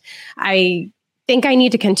extent. I think I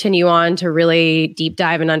need to continue on to really deep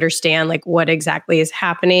dive and understand like what exactly is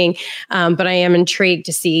happening. But I am intrigued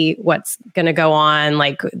to see what's going to go on.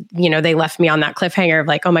 Like, they left me on that cliffhanger of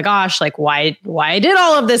like, oh my gosh, like why did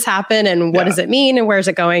all of this happen? And what does it mean? And where's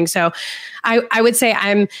it going? So I would say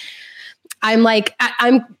I'm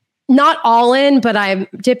not all in, but I'm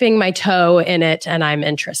dipping my toe in it and I'm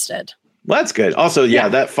interested. Well, that's good. Also,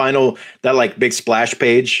 that like big splash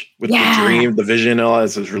page with the dream, the vision, all that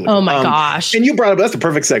is really cool. Oh my gosh. And you brought up, that's the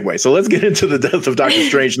perfect segue. So let's get into the Death of Doctor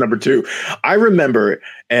Strange #2. I remember,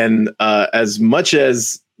 and as much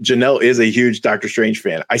as Janelle is a huge Doctor Strange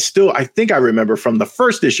fan, I think I remember from the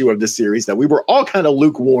first issue of this series that we were all kind of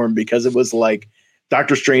lukewarm because it was like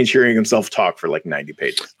Doctor Strange hearing himself talk for like 90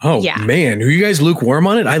 pages. Oh man, are you guys lukewarm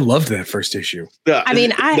on it? I loved that first issue.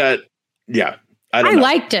 I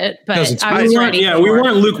liked it, but I was ready. Yeah, we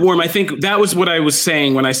weren't lukewarm. I think that was what I was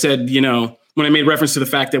saying when I said, when I made reference to the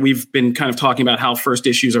fact that we've been kind of talking about how first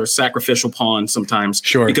issues are sacrificial pawns sometimes.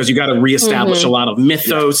 Sure. Because you got to reestablish a lot of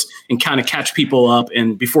mythos and kind of catch people up.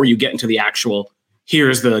 And before you get into the actual,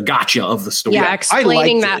 here's the gotcha of the story. Yeah,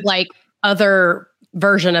 explaining that like other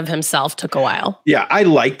version of himself took a while. Yeah, I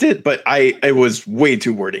liked it, but it was way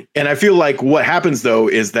too wordy. And I feel like what happens though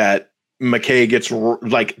is that McKay gets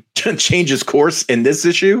like changes course in this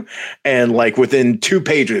issue, and like within 2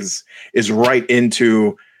 pages is right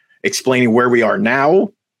into explaining where we are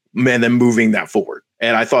now and then moving that forward.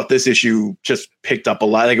 And I thought this issue just picked up a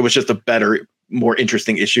lot. Like it was just a better, more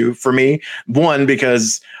interesting issue for me. One,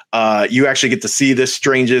 because you actually get to see this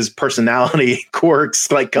Strange's personality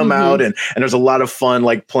quirks like come out, and there's a lot of fun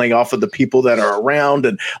like playing off of the people that are around,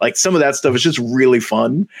 and like some of that stuff is just really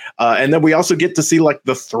fun. And then we also get to see like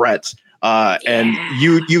the threat. And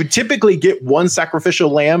you typically get one sacrificial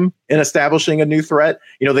lamb in establishing a new threat.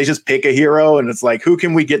 You know, they just pick a hero and it's like, who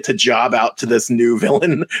can we get to job out to this new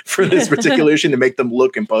villain for this particular issue to make them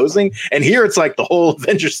look imposing? And here it's like the whole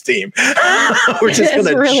Avengers team. We're just going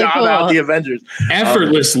to really job out the Avengers.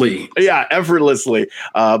 Effortlessly. Effortlessly.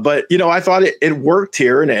 But, you know, I thought it worked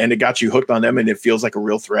here and it got you hooked on them and it feels like a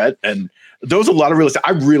real threat. And there was a lot of real estate.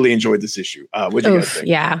 I really enjoyed this issue. What do you guys think?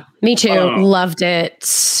 Yeah, me too. Loved it.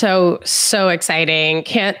 So exciting.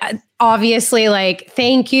 Obviously, like,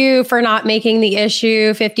 thank you for not making the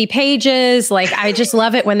issue 50 pages. Like, I just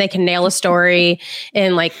love it when they can nail a story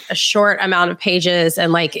in like a short amount of pages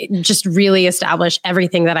and like just really establish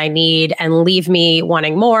everything that I need and leave me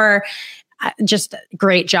wanting more. Just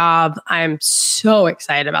great job. I'm so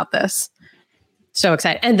excited about this. So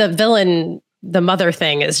excited. And the villain, the mother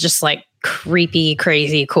thing is just like creepy,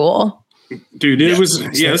 crazy, cool. Dude, this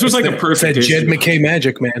was like a perfect Jed McKay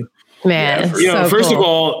magic, man. First of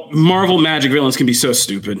all, Marvel magic villains can be so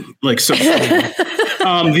stupid. Like, so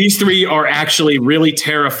these 3 are actually really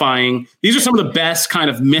terrifying. These are some of the best kind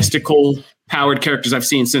of mystical powered characters I've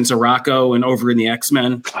seen since Arakko and over in the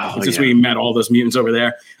X-Men, since we met all those mutants over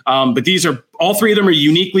there. But these are, all 3 of them are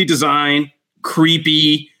uniquely designed,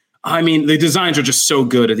 creepy. I mean, the designs are just so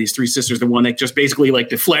good of these 3 sisters. The one that just basically like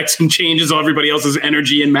deflects and changes everybody else's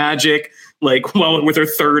energy and magic, like with her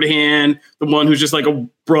third hand. The one who's just like a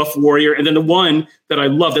rough warrior, and then the one that I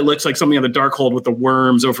love that looks like something on the Darkhold with the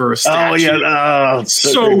worms over her statue.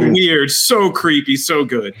 So weird, so creepy, so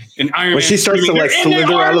good. And Iron Man, she starts to like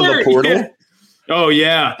slither out of the portal. Yeah. Oh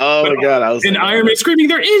yeah! Oh my god! Iron Man screaming,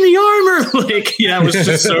 "They're in the armor!" Like, it was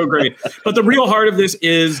just so great. But the real heart of this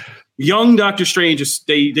is young Doctor Strange.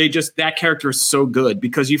 That character is so good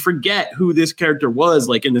because you forget who this character was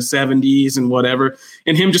like in the 70s and whatever,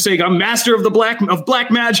 and him just saying, "I'm master of black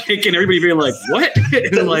magic," and everybody being like, "What?"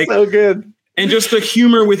 And like, so good. And just the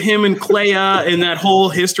humor with him and Clea and that whole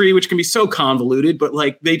history, which can be so convoluted, but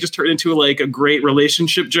like they just turned into like a great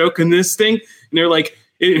relationship joke in this thing, and they're like.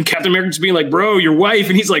 And Captain America just being like, "Bro, your wife,"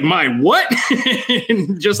 and he's like, "My what?"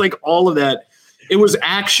 And just like all of that. It was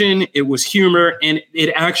action, it was humor, and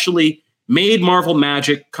it actually made Marvel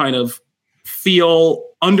magic kind of feel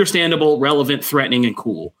understandable, relevant, threatening, and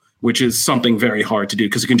cool, which is something very hard to do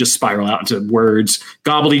because it can just spiral out into words,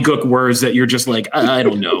 gobbledygook words that you're just like, I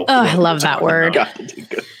don't know. Oh, I love that word.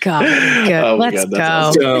 Gobbledygook. Oh, Let's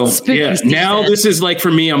go. So, now this is like,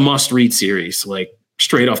 for me, a must-read series, like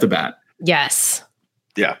straight off the bat. Yes.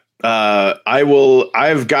 Yeah.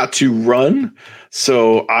 I've got to run.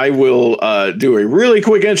 So I will do a really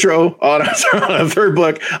quick intro on a third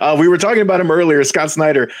book. We were talking about him earlier. Scott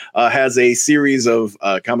Snyder has a series of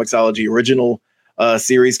Comixology original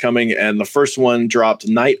series coming, and the first one dropped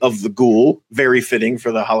Night of the Ghoul, very fitting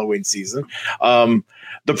for the Halloween season.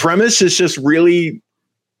 The premise is just really,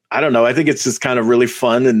 I don't know. I think it's just kind of really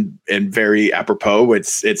fun and very apropos.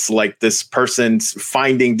 It's like this person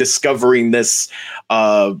discovering this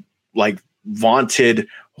like vaunted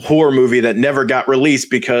horror movie that never got released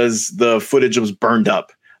because the footage was burned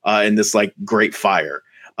up in this like great fire.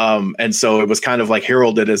 And so it was kind of like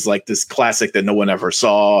heralded as like this classic that no one ever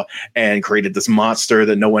saw, and created this monster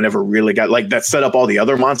that no one ever really got, like that set up all the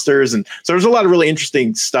other monsters. And so there's a lot of really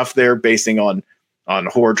interesting stuff there basing on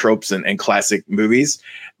horror tropes and classic movies.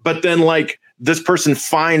 But then like this person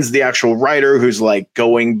finds the actual writer who's like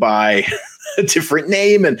going by a different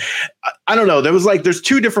name. And I don't know, there's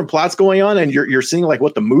 2 different plots going on, and you're seeing like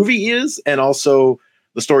what the movie is and also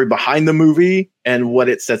the story behind the movie and what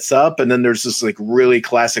it sets up. And then there's this like really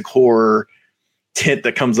classic horror tint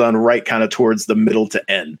that comes on right kind of towards the middle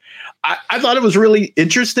to end. I thought it was really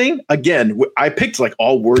interesting. Again, I picked like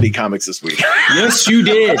all wordy comics this week. Yes, you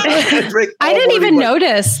did. I didn't even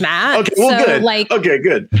notice, Matt. Okay, well, so, good. Okay,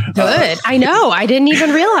 good. Good. I know. I didn't even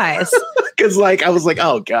realize. Because like I was like,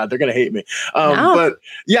 oh god, they're gonna hate me. No. But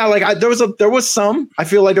yeah, like there was some. I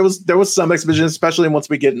feel like there was some exposition, especially once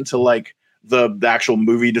we get into like the actual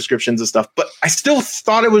movie descriptions and stuff. But I still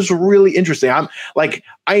thought it was really interesting. I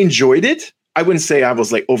enjoyed it. I wouldn't say I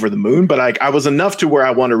was like over the moon, but I was enough to where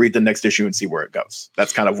I want to read the next issue and see where it goes.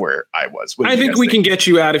 That's kind of where I was. I think we can get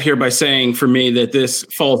you out of here by saying, for me, that this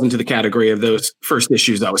falls into the category of those first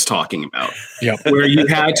issues I was talking about. Yep. Where you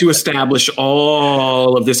had to establish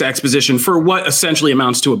all of this exposition for what essentially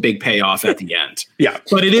amounts to a big payoff at the end. Yeah.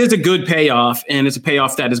 But it is a good payoff, and it's a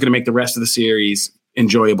payoff that is going to make the rest of the series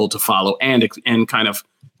enjoyable to follow and kind of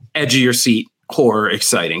edge of your seat horror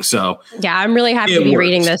exciting. So yeah, I'm really happy to be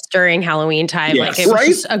reading this during Halloween time. Yes. Like it was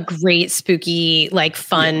just a great spooky, like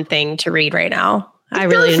fun thing to read right now. I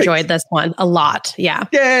really enjoyed this one a lot. Yeah.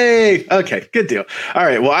 Yay. Okay. Good deal. All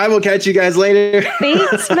right. Well, I will catch you guys later.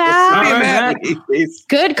 Thanks, Matt.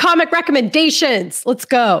 Good comic recommendations. Let's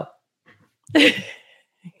go. Take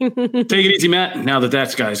it easy, Matt. Now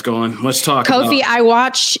that guy's going, let's talk. Kofi, I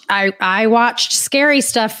watched scary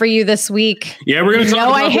stuff for you this week. Yeah, we're gonna talk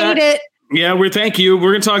about I hate it. Yeah, thank you.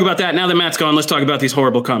 We're going to talk about that. Now that Matt's gone, let's talk about these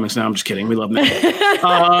horrible comics. No, I'm just kidding. We love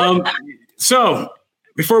Matt. So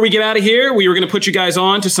before we get out of here, we were going to put you guys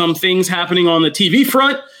on to some things happening on the TV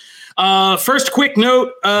front. First, quick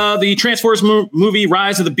note, the Transformers movie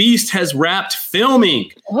Rise of the Beast has wrapped filming.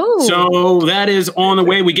 Ooh. So that is on the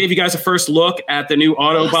way. We gave you guys a first look at the new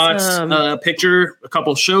Autobots picture a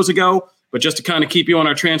couple shows ago. But just to kind of keep you on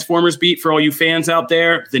our Transformers beat for all you fans out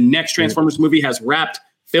there, the next Transformers movie has wrapped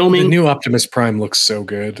filming. The new Optimus Prime looks so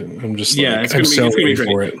good. I'm just it's I'm gonna be ready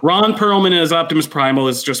for it. Ron Perlman as Optimus Primal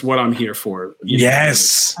is just what I'm here for.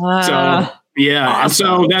 Yes. So yeah, awesome.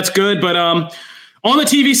 So that's good. But on the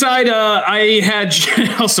TV side, I had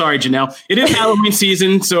sorry, Janelle. It is Halloween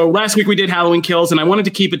season. So last week we did Halloween Kills, and I wanted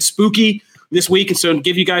to keep it spooky this week, and so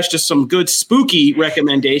give you guys just some good spooky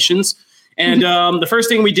recommendations. And the first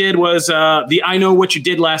thing we did was the I Know What You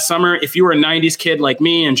Did Last Summer. If you were a 90s kid like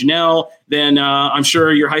me and Janelle, then I'm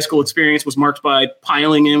sure your high school experience was marked by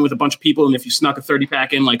piling in with a bunch of people. And if you snuck a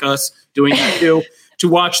 30-pack in like us doing that too, to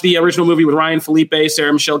watch the original movie with Ryan Felipe,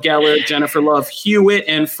 Sarah Michelle Gellar, Jennifer Love Hewitt,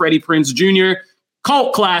 and Freddie Prinze Jr.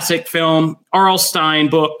 Cult classic film, R.L. Stine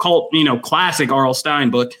book, classic R.L. Stine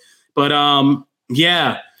book. But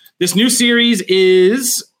this new series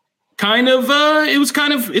is...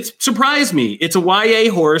 it surprised me. It's a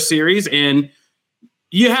YA horror series, and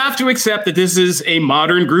you have to accept that this is a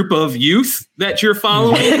modern group of youth that you're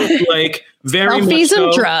following, like very selfies much so.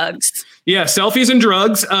 And drugs. Yeah, selfies and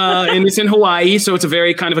drugs, and it's in Hawaii, so it's a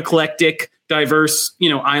very kind of eclectic, diverse,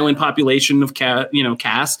 island population of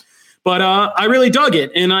cast. But I really dug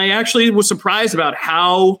it, and I actually was surprised about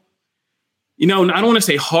how, I don't want to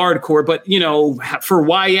say hardcore, but for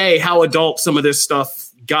YA, how adult some of this stuff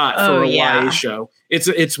got for a YA show.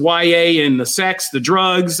 It's YA in the sex, the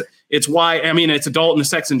drugs. It's adult in the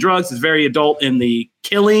sex and drugs. It's very adult in the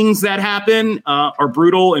killings that happen are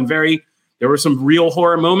brutal and there were some real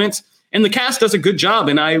horror moments. And the cast does a good job.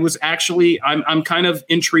 And I was actually, I'm kind of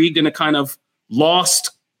intrigued in a kind of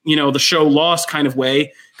lost, the show Lost kind of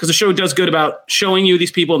way, because the show does good about showing you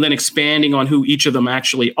these people and then expanding on who each of them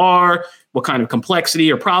actually are, what kind of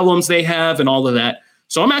complexity or problems they have and all of that.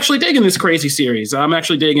 So I'm actually digging this crazy series. I'm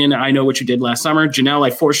actually digging I Know What You Did Last Summer. Janelle,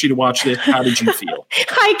 I forced you to watch this. How did you feel?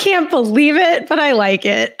 I can't believe it, but I like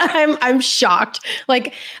it. I'm shocked.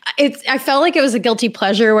 Like I felt like it was a guilty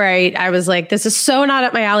pleasure where I was like, this is so not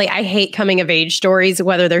up my alley. I hate coming of age stories,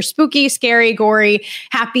 whether they're spooky, scary, gory,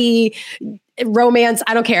 happy, romance.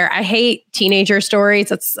 I don't care. I hate teenager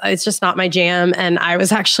stories. It's just not my jam. And I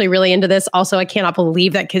was actually really into this. Also, I cannot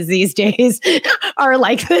believe that kids these days are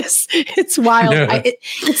like this. It's wild. It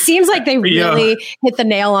seems like they really hit the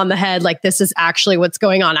nail on the head. Like this is actually what's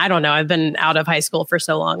going on. I don't know. I've been out of high school for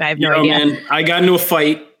so long. I have no idea. Man, I got into a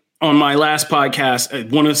fight on my last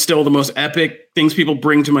podcast. One of still the most epic things people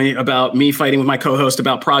bring to me about me fighting with my co-host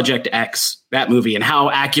about Project X, that movie, and how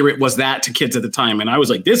accurate was that to kids at the time. And I was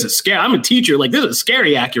like, this is scary. I'm a teacher. Like, this is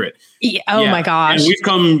scary accurate. Yeah. Oh my gosh. And we've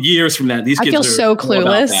come years from that. These kids feel so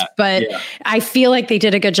clueless, but I feel like they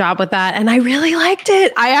did a good job with that. And I really liked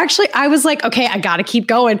it. I was like, okay, I got to keep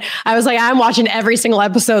going. I was like, I'm watching every single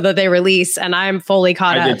episode that they release and I'm fully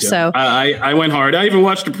caught up. So I went hard. I even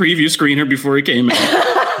watched a preview screener before it came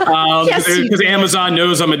out. Because Amazon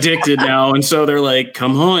knows I'm addicted now. And so they're like,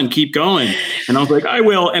 come on, keep going. And I was like, I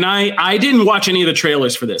will. And I didn't watch any of the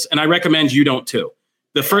trailers for this. And I recommend you don't too.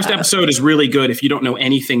 The first episode is really good if you don't know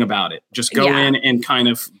anything about it. Just go in and kind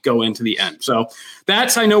of go into the end. So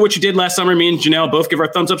that's I Know What You Did Last Summer. Me and Janelle both give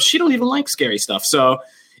our thumbs up. She don't even like scary stuff. So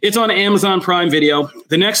it's on Amazon Prime Video.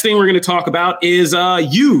 The next thing we're going to talk about is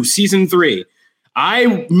You, Season 3.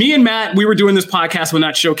 Me and Matt, we were doing this podcast when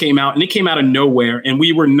that show came out, and it came out of nowhere. And we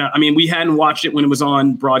hadn't watched it when it was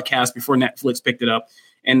on broadcast before Netflix picked it up.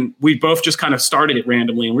 And we both just kind of started it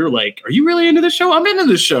randomly. And we were like, are you really into this show? I'm into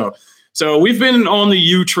this show. So we've been on the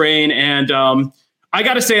You train, and I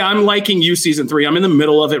got to say, I'm liking You season 3. I'm in the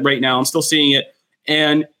middle of it right now. I'm still seeing it.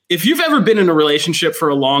 And if you've ever been in a relationship for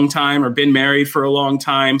a long time or been married for a long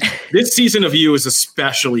time, this season of You is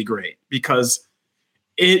especially great because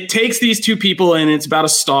it takes these two people and it's about a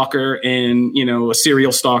stalker and, a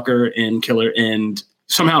serial stalker and killer, and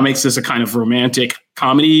somehow makes this a kind of romantic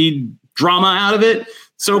comedy drama out of it.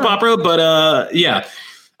 Soap opera. But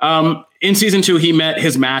in season 2, he met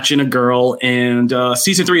his match in a girl, and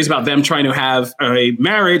season 3 is about them trying to have a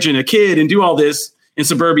marriage and a kid and do all this in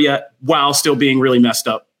suburbia while still being really messed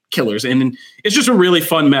up killers. And it's just a really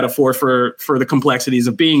fun metaphor for the complexities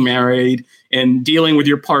of being married and dealing with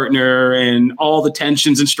your partner and all the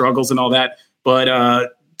tensions and struggles and all that,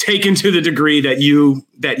 but taken to the degree that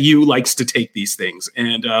you likes to take these things.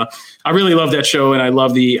 And I really love that show, and I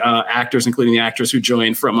love the actors, including the actress who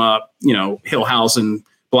joined from Hill House and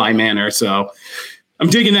Bly Manor. So I'm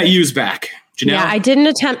digging that You's back. Janelle? Yeah, I didn't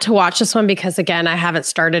attempt to watch this one because, again, I haven't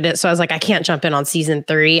started it. So I was like, I can't jump in on season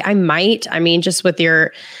 3. I might. I mean, just with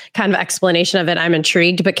your kind of explanation of it, I'm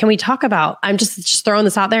intrigued. But can we talk about, I'm just throwing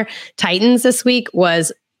this out there, Titans this week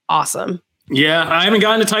was awesome. Yeah, I haven't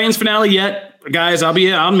gotten to Titans finale yet. Guys, I'll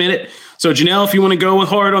admit it. So Janelle, if you want to go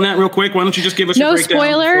hard on that real quick, why don't you just give us no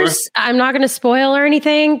spoilers? I'm not going to spoil or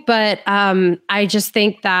anything, but I just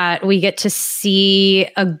think that we get to see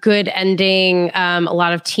a good ending, a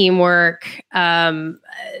lot of teamwork, some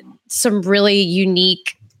really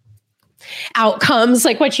unique outcomes,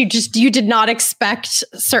 like what you did not expect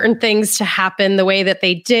certain things to happen the way that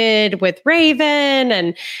they did with Raven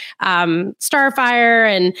and Starfire,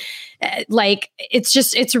 and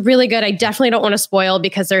it's really good. I definitely don't want to spoil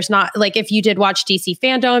because there's not, like, if you did watch DC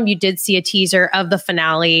Fandom, you did see a teaser of the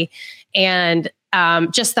finale, and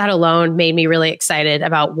just that alone made me really excited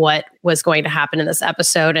about what was going to happen in this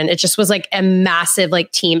episode. And it just was like a massive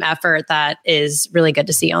team effort that is really good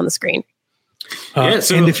to see on the screen. And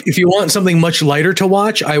if you want something much lighter to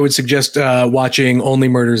watch, I would suggest watching Only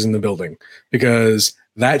Murders in the Building, because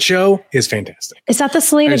that show is fantastic. Is that the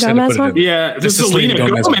Selena Gomez one? Yeah, the Selena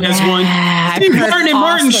Gomez one. Steve Martin and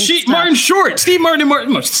Martin Short. Steve Martin and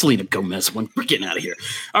Martin. Selena Gomez one. We're getting out of here.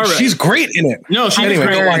 All right. She's great in it. No, anyway,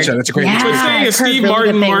 go watch that. It's a great show. But saying a Steve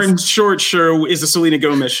Martin Short show is a Selena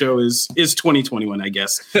Gomez show is 2021, I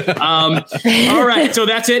guess. All right, so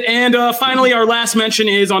that's it. And finally, our last mention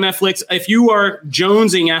is on Netflix. If you are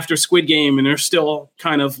jonesing after Squid Game and are still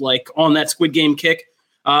kind of like on that Squid Game kick,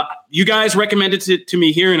 you guys recommended it to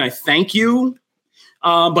me here, and I thank you.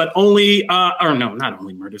 But only, not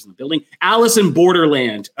Only Murders in the Building. Alice in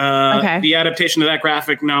Borderland. The adaptation of that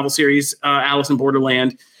graphic novel series, Alice in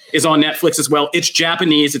Borderland, is on Netflix as well. It's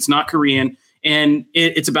Japanese. It's not Korean. And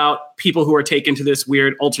it's about people who are taken to this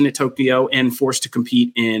weird alternate Tokyo and forced to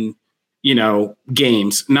compete in,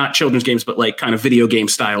 games, not children's games, but like kind of video game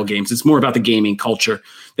style games. It's more about the gaming culture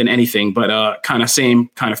than anything, but kind of same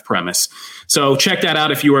kind of premise. So check that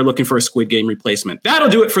out if you are looking for a Squid Game replacement. That'll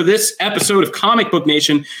do it for this episode of Comic Book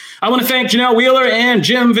Nation. I want to thank Janelle Wheeler and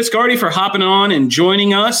Jim Viscardi for hopping on and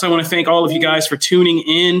joining us. I want to thank all of you guys for tuning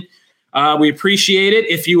in. We appreciate it.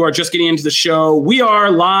 If you are just getting into the show, we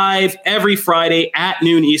are live every Friday at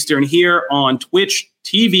noon Eastern here on Twitch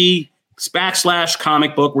TV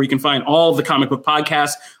 /comic book, where you can find all of the comic book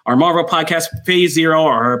podcasts. Our Marvel podcast, Phase Zero,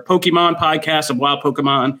 our Pokemon podcast of Wild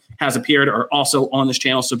Pokemon has appeared, are also on this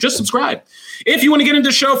channel. So just subscribe. If you want to get into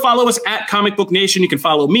the show, follow us at Comic Book Nation. You can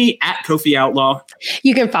follow me at Kofi Outlaw.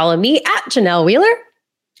 You can follow me at Janelle Wheeler.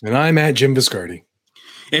 And I'm at Jim Viscardi.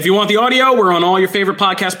 If you want the audio, we're on all your favorite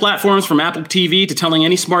podcast platforms, from Apple TV to telling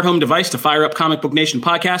any smart home device to fire up Comic Book Nation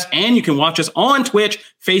podcast. And you can watch us on Twitch,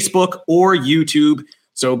 Facebook, or YouTube.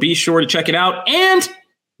 So be sure to check it out. And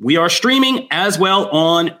we are streaming as well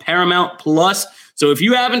on Paramount Plus. So if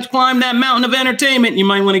you haven't climbed that mountain of entertainment, you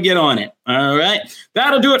might want to get on it. All right.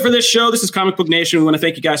 That'll do it for this show. This is Comic Book Nation. We want to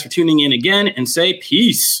thank you guys for tuning in again and say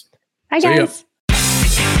peace. Hi, guys.